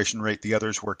 graduation rate. The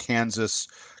others were Kansas,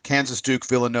 Duke,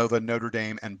 Villanova, Notre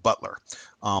Dame, and Butler.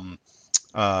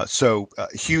 So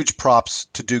huge props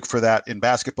to Duke for that in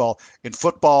basketball. In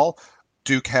football,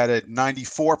 Duke had a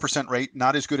 94% rate,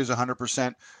 not as good as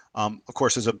 100%. Of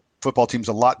course, as a football team's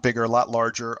a lot bigger, a lot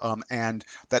larger, and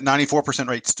that 94%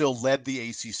 rate still led the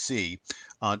ACC.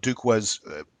 Duke was,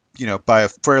 by a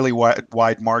fairly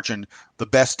wide margin, the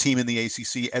best team in the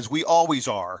ACC, as we always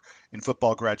are in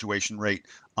football graduation rate.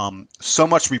 So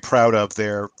much to be proud of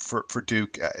there for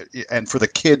Duke and for the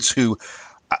kids who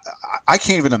I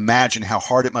can't even imagine how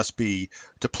hard it must be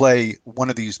to play one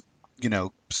of these,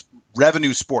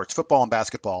 revenue sports, football and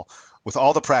basketball, with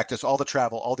all the practice, all the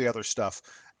travel, all the other stuff.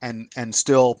 And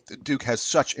still Duke has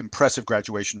such impressive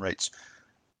graduation rates.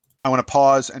 I want to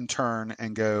pause and turn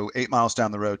and go 8 miles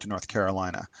down the road to North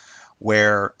Carolina,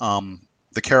 where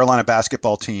the Carolina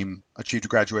basketball team achieved a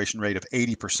graduation rate of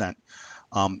 80%.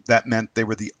 That meant they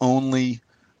were the only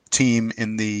team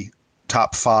in the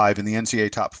top 5, in the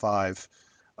NCAA top 5,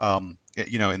 in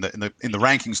the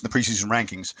rankings, in the preseason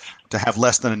rankings, to have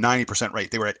less than a 90%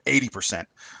 rate. They were at 80%.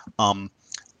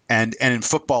 And in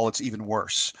football, it's even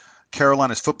worse.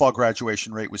 Carolina's football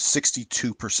graduation rate was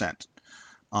 62%,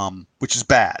 which is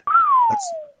bad.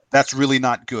 That's really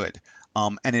not good.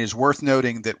 And it is worth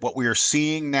noting that what we are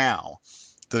seeing now,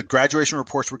 the graduation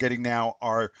reports we're getting now,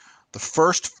 are the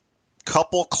first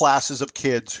couple classes of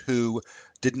kids who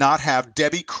did not have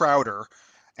Debbie Crowder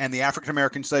and the African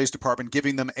American Studies Department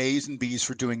giving them A's and B's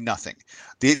for doing nothing.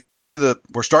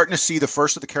 We're starting to see the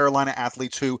first of the Carolina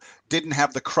athletes who didn't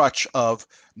have the crutch of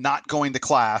not going to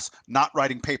class, not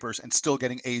writing papers, and still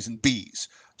getting A's and B's.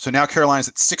 So now Carolina's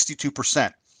at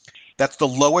 62%. That's the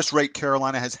lowest rate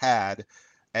Carolina has had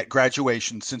at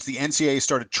graduation since the NCAA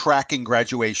started tracking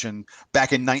graduation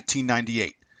back in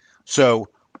 1998. So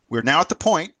we're now at the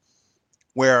point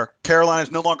where Carolina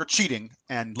is no longer cheating,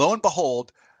 and lo and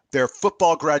behold, their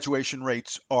football graduation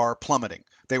rates are plummeting.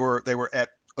 They were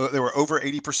over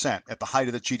 80% at the height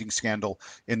of the cheating scandal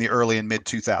in the early and mid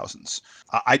 2000s.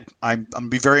 I'm going to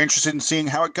be very interested in seeing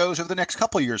how it goes over the next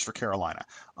couple of years for Carolina.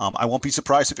 I won't be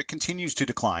surprised if it continues to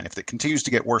decline, if it continues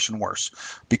to get worse and worse,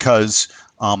 because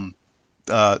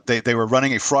they were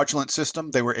running a fraudulent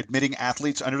system. They were admitting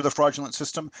athletes under the fraudulent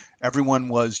system. Everyone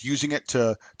was using it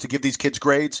to give these kids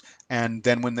grades. And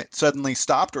then when it suddenly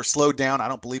stopped or slowed down, I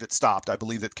don't believe it stopped. I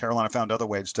believe that Carolina found other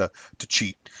ways to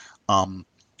cheat.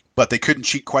 But they couldn't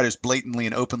cheat quite as blatantly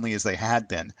and openly as they had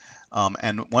been.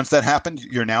 And once that happened,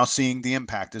 you're now seeing the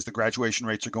impact as the graduation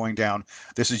rates are going down.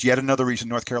 This is yet another reason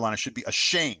North Carolina should be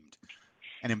ashamed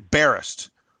and embarrassed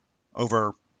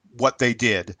over what they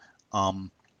did.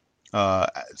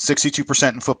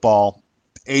 62% in football,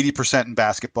 80% in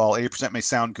basketball. 80% may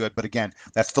sound good, but again,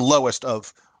 that's the lowest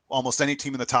of almost any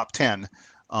team in the top 10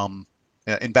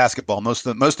 in basketball. Most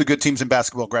of the good teams in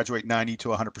basketball graduate 90 to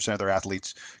 100% of their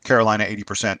athletes. Carolina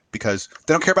 80%, because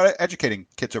they don't care about educating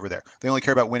kids over there. They only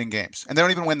care about winning games, and they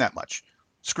don't even win that much.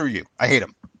 Screw you. I hate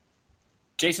them.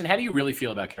 Jason, how do you really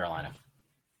feel about Carolina?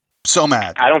 So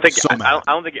mad. I don't think mad.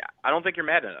 I don't think you're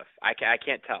mad enough. I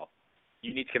can't tell.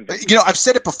 You need to convince me. I've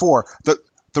said it before.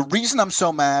 The reason I'm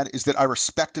so mad is that I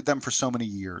respected them for so many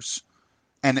years,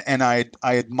 and I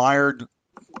admired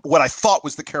what I thought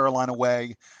was the Carolina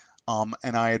way.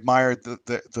 And I admired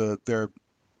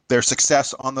their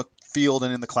success on the field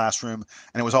and in the classroom,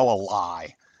 and it was all a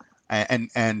lie. And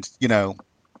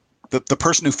the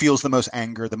person who feels the most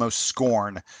anger, the most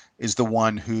scorn, is the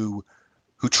one who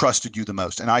trusted you the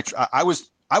most. And I was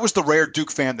the rare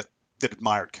Duke fan that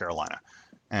admired Carolina.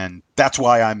 And that's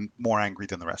why I'm more angry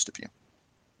than the rest of you.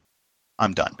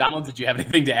 I'm done. Donald, did you have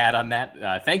anything to add on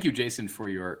that? Thank you, Jason, for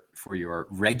your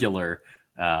regular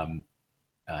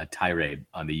tirade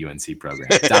on the UNC program.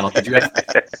 Donald, did you have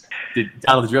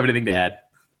anything to add?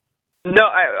 No,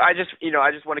 I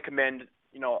just want to commend,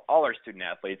 all our student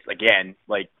athletes. Again,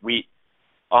 like 100%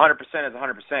 is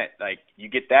 100%. Like you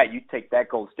get that, you take that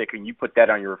gold sticker and you put that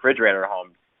on your refrigerator at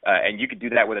home, and you could do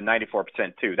that with a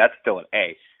 94% too. That's still an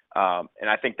A. And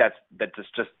I think that's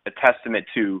just a testament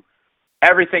to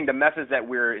everything, the message that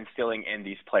we're instilling in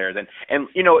these players. And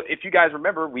if you guys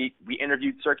remember, we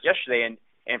interviewed Cirque yesterday,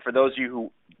 and for those of you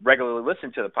who regularly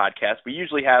listen to the podcast, we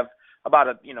usually have about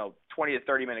a 20 to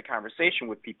 30 minute conversation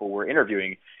with people we're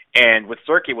interviewing. And with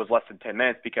Cirque, it was less than 10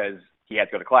 minutes because he had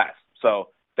to go to class. So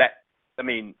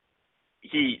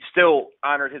he still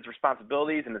honored his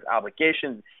responsibilities and his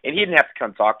obligations, and he didn't have to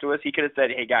come talk to us. He could have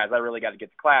said, hey guys, I really got to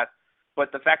get to class.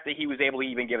 But the fact that he was able to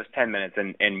even give us 10 minutes,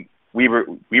 and we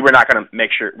were not going to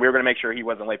make sure he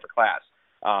wasn't late for class,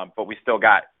 but we still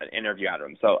got an interview out of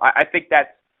him. So I think that's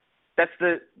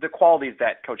the qualities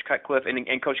that Coach Cutcliffe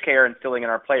and Coach K are instilling in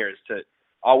our players, to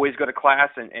always go to class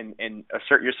and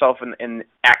assert yourself in the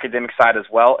academic side as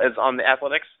well as on the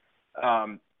athletics.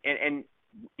 And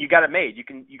you got it made. You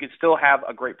can still have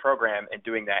a great program in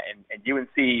doing that, and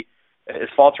UNC is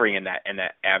faltering in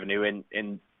that avenue.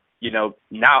 And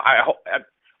now I hope,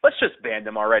 let's just ban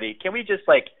them already. Can we just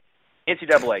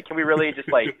NCAA? Can we really just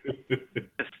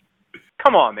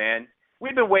come on, man?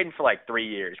 We've been waiting for 3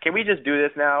 years. Can we just do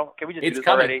this now? Can we just do this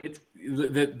coming. already? It's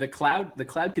the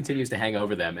cloud continues to hang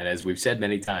over them, and as we've said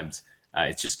many times,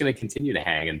 it's just going to continue to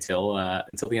hang until the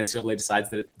NCAA decides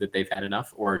that they've had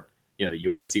enough, or the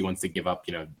UNC wants to give up,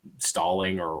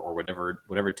 stalling or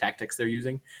whatever tactics they're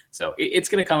using. So it's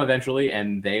going to come eventually,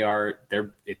 and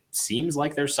it seems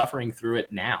like they're suffering through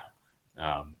it now.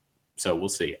 So we'll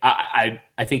see. I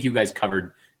think you guys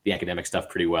covered the academic stuff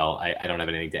pretty well. I don't have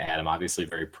anything to add. I'm obviously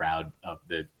very proud of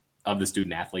the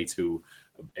student athletes who,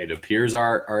 it appears,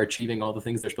 are achieving all the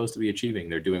things they're supposed to be achieving.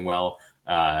 They're doing well.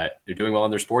 They're doing well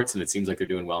in their sports, and it seems like they're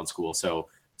doing well in school. So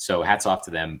hats off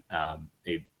to them.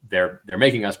 They're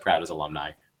making us proud as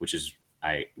alumni, which is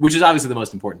obviously the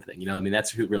most important thing.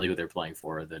 That's who they're playing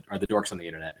for, are the dorks on the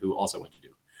internet who also went to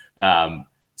Duke.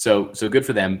 So good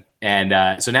for them.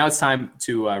 And so now it's time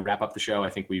to wrap up the show. I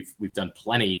think we've done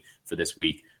plenty for this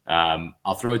week.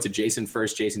 I'll throw it to Jason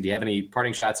first. Jason, do you have any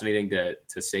parting shots, anything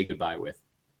to say goodbye with?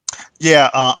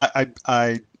 Yeah,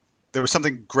 there was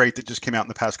something great that just came out in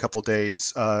the past couple of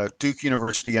days. Duke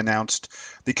University announced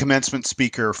the commencement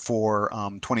speaker for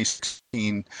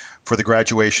 2016 for the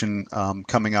graduation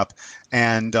coming up.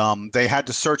 And they had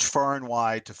to search far and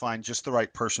wide to find just the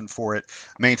right person for it.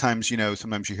 Many times,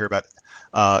 sometimes you hear about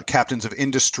captains of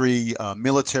industry,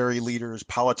 military leaders,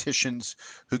 politicians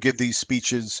who give these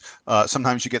speeches.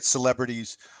 Sometimes you get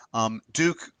celebrities.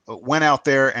 Duke went out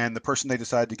there, and the person they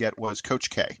decided to get was Coach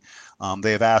K.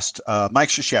 They have asked Mike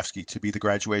Krzyzewski to be the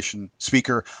graduation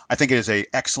speaker. I think it is an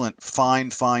excellent,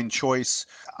 fine choice.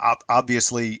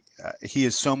 Obviously, he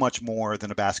is so much more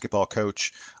than a basketball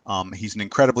coach. He's an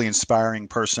incredibly inspiring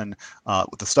person.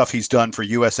 The stuff he's done for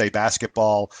USA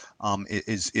basketball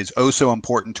is oh so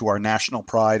important to our national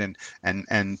pride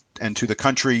and to the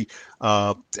country.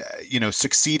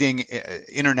 Succeeding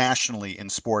internationally in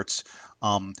sports.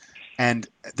 And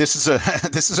this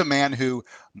is a man who,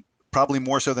 probably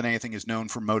more so than anything, is known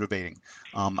for motivating.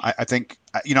 I think,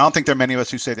 I don't think there are many of us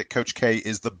who say that Coach K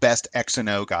is the best X and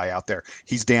O guy out there.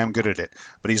 He's damn good at it,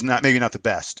 but he's maybe not the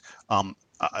best.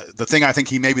 The thing I think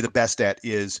he may be the best at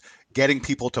is getting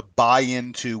people to buy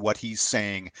into what he's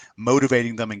saying,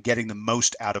 motivating them, and getting the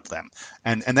most out of them.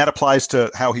 And that applies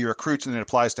to how he recruits, and it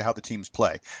applies to how the teams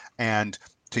play. And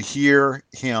to hear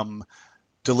him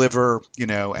deliver,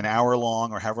 an hour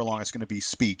long or however long it's going to be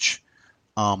speech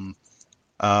for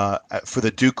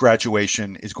the Duke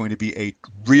graduation is going to be a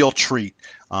real treat.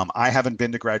 I haven't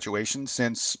been to graduation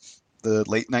since the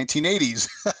late 1980s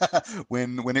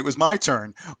when it was my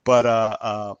turn, but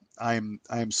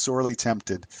I'm sorely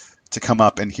tempted to come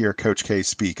up and hear Coach K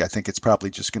speak. I think it's probably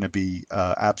just going to be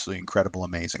absolutely incredible,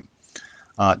 amazing.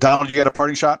 Donald, you got a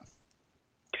parting shot?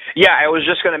 Yeah, I was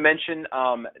just going to mention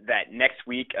that next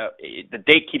week, the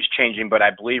date keeps changing, but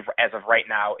I believe as of right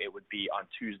now, it would be on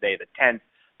Tuesday the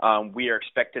 10th. We are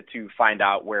expected to find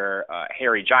out where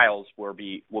Harry Giles will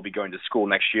be going to school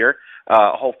next year.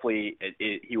 Hopefully,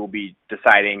 he will be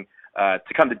deciding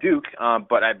to come to Duke,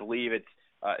 but I believe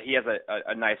he has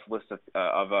a nice list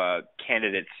of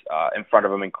candidates in front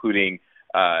of him, including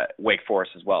Wake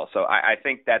Forest as well. So I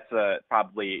think that's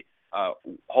probably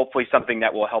hopefully something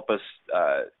that will help us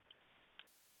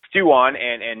stew on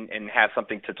and have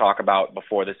something to talk about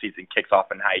before the season kicks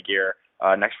off in high gear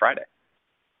next Friday.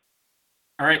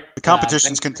 All right. The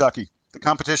competition's Kentucky. The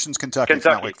competition's Kentucky. It's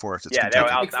not Wake Forest. It's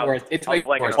Kentucky. It's Wake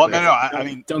Forest. Well, no. I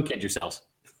mean, don't kid yourselves.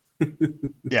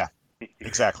 Yeah,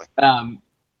 exactly. I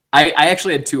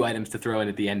actually had 2 items to throw in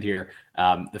at the end here.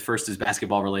 The first is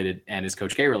basketball related and is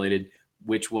Coach K related,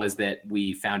 which was that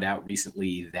we found out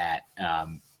recently that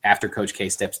after Coach K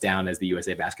steps down as the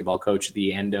USA basketball coach at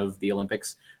the end of the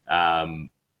Olympics,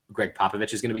 Greg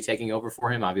Popovich is going to be taking over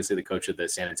for him, obviously the coach of the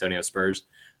San Antonio Spurs.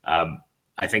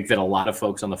 I think that a lot of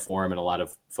folks on the forum and a lot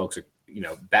of folks,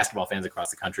 basketball fans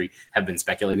across the country have been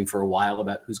speculating for a while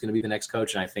about who's going to be the next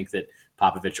coach. And I think that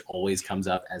Popovich always comes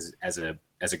up as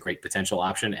a great potential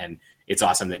option. And it's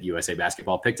awesome that USA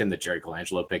basketball picked him, that Jerry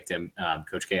Colangelo picked him.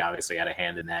 Coach K obviously had a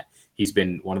hand in that. He's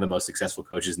been one of the most successful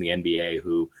coaches in the NBA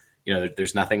who, he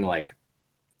doesn't have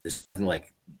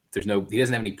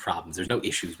any problems. There's no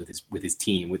issues with his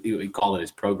team. We call it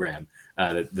his program,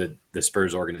 the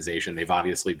Spurs organization. They've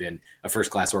obviously been a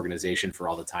first-class organization for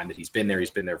all the time that he's been there. He's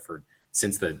been there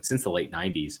since the late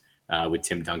 '90s with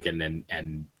Tim Duncan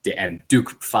and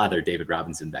Duke father David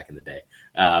Robinson back in the day.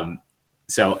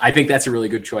 So I think that's a really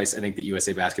good choice. I think that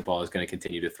USA basketball is going to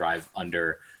continue to thrive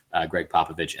under Greg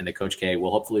Popovich, and that Coach K will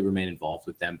hopefully remain involved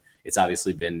with them. It's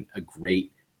obviously been a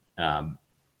great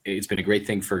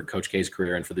thing for Coach K's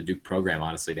career and for the Duke program,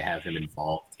 honestly, to have him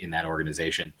involved in that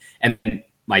organization. And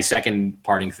my second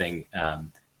parting thing,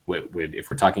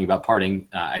 if we're talking about parting,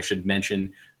 I should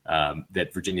mention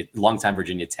that longtime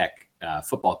Virginia Tech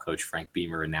football coach Frank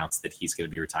Beamer announced that he's going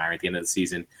to be retiring at the end of the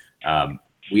season.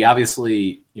 We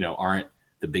obviously, aren't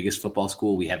the biggest football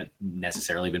school. We haven't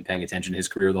necessarily been paying attention to his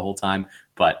career the whole time,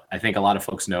 but I think a lot of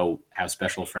folks know how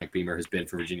special Frank Beamer has been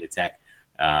for Virginia Tech.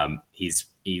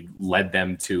 He led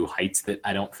them to heights that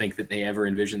I don't think that they ever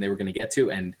envisioned they were going to get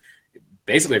to. And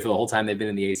basically for the whole time they've been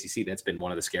in the ACC, that's been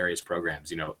one of the scariest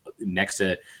programs, next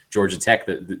to Georgia Tech.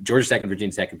 The Georgia Tech and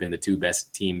Virginia Tech have been the 2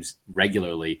 best teams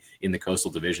regularly in the Coastal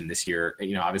Division this year.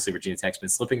 Obviously Virginia Tech's been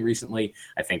slipping recently.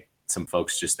 I think some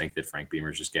folks just think that Frank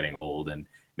Beamer is just getting old and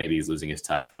maybe he's losing his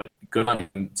touch, but good on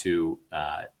him to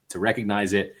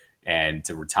recognize it and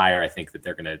to retire. I think that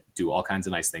they're going to do all kinds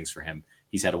of nice things for him.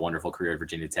 He's had a wonderful career at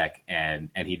Virginia Tech, and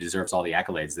he deserves all the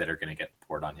accolades that are going to get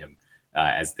poured on him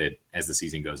as the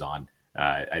season goes on.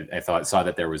 I saw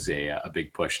that there was a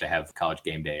big push to have College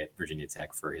Game Day at Virginia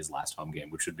Tech for his last home game,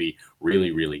 which would be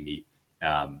really, really neat.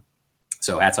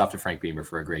 So hats off to Frank Beamer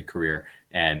for a great career,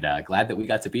 and glad that we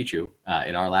got to beat you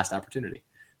in our last opportunity.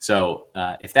 So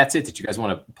if that's it, did you guys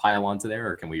want to pile onto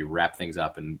there, or can we wrap things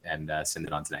up and send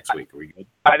it on to next week? Are we good?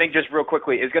 I think just real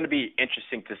quickly, it's going to be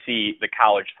interesting to see the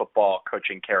college football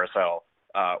coaching carousel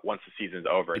once the season's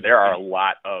over. There are a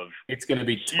lot of it's going to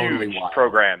be totally wild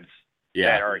programs.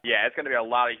 Yeah, it's going to be a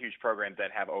lot of huge programs that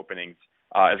have openings.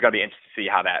 It's going to be interesting to see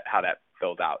how that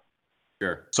fills out.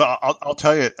 Sure. So I'll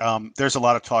tell you, there's a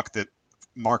lot of talk that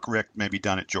Mark Richt may be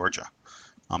done at Georgia.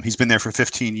 He's been there for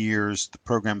 15 years. The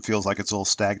program feels like it's a little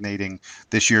stagnating.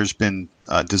 This year's been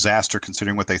a disaster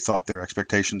considering what they thought their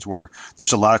expectations were.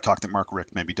 There's a lot of talk that Mark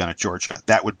Richt may be done at Georgia.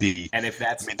 That would be. And if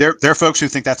that's, there are folks who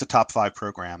think that's a top 5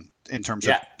 program in terms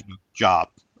of job,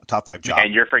 a top 5 job.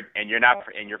 And you're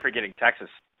forgetting Texas.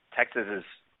 Texas is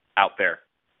out there,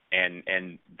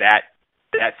 and that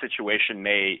situation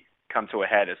may come to a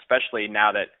head, especially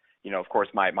now that of course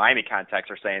my Miami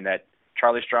contacts are saying that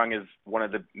Charlie Strong is one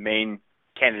of the main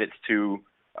candidates to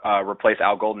replace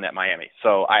Al Golden at Miami.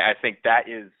 So I think that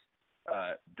is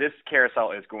this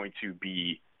carousel is going to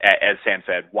be, as Sam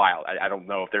said, wild. I don't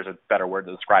know if there's a better word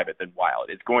to describe it than wild.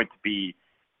 It's going to be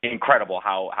incredible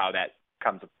how that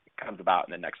comes about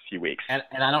in the next few weeks. And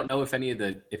I don't know if any of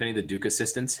the Duke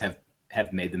assistants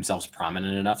have made themselves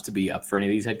prominent enough to be up for any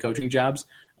of these head coaching jobs.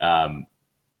 I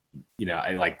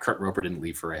like Kurt Roper didn't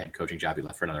leave for a head coaching job; he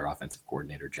left for another offensive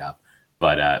coordinator job.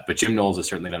 But Jim Knowles has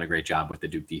certainly done a great job with the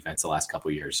Duke defense the last couple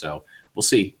of years. So we'll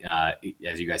see.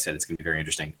 As you guys said, it's going to be very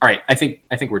interesting. All right, I think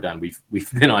we're done.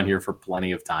 We've been on here for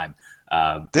plenty of time.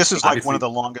 This is like one of the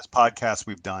longest podcasts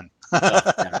we've done.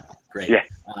 Great. Yeah.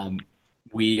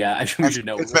 We should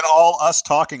know. It's been all us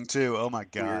talking too. Oh my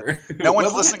God. No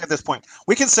one's listening at this point.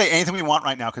 We can say anything we want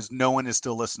right now because no one is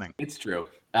still listening. It's true.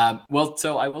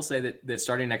 So I will say that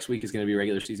starting next week is going to be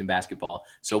regular season basketball.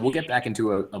 So we'll get back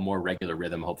into a more regular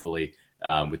rhythm, hopefully,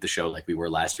 with the show like we were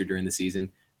last year during the season.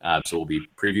 So we'll be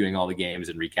previewing all the games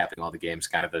and recapping all the games,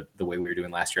 kind of the way we were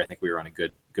doing last year. I think we were on a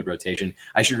good rotation.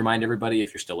 I should remind everybody,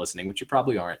 if you're still listening, which you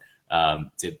probably aren't,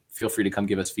 to feel free to come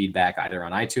give us feedback either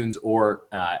on iTunes or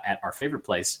at our favorite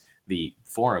place, the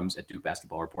forums at Duke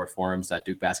Basketball Report,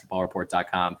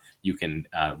 forums.dukebasketballreport.com. You can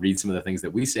read some of the things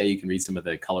that we say. You can read some of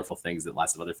the colorful things that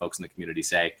lots of other folks in the community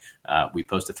say. We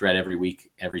post a thread every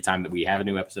week, every time that we have a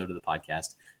new episode of the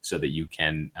podcast, so that you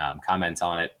can comment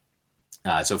on it.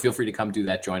 So feel free to come do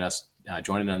that. Join us.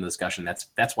 Join in on the discussion.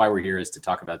 That's why we're here, is to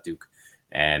talk about Duke.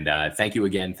 And thank you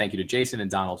again. Thank you to Jason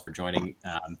and Donald for joining.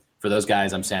 For those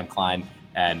guys, I'm Sam Klein,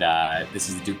 and this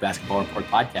is the Duke Basketball Report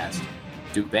podcast.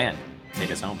 Duke Band,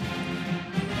 take us home.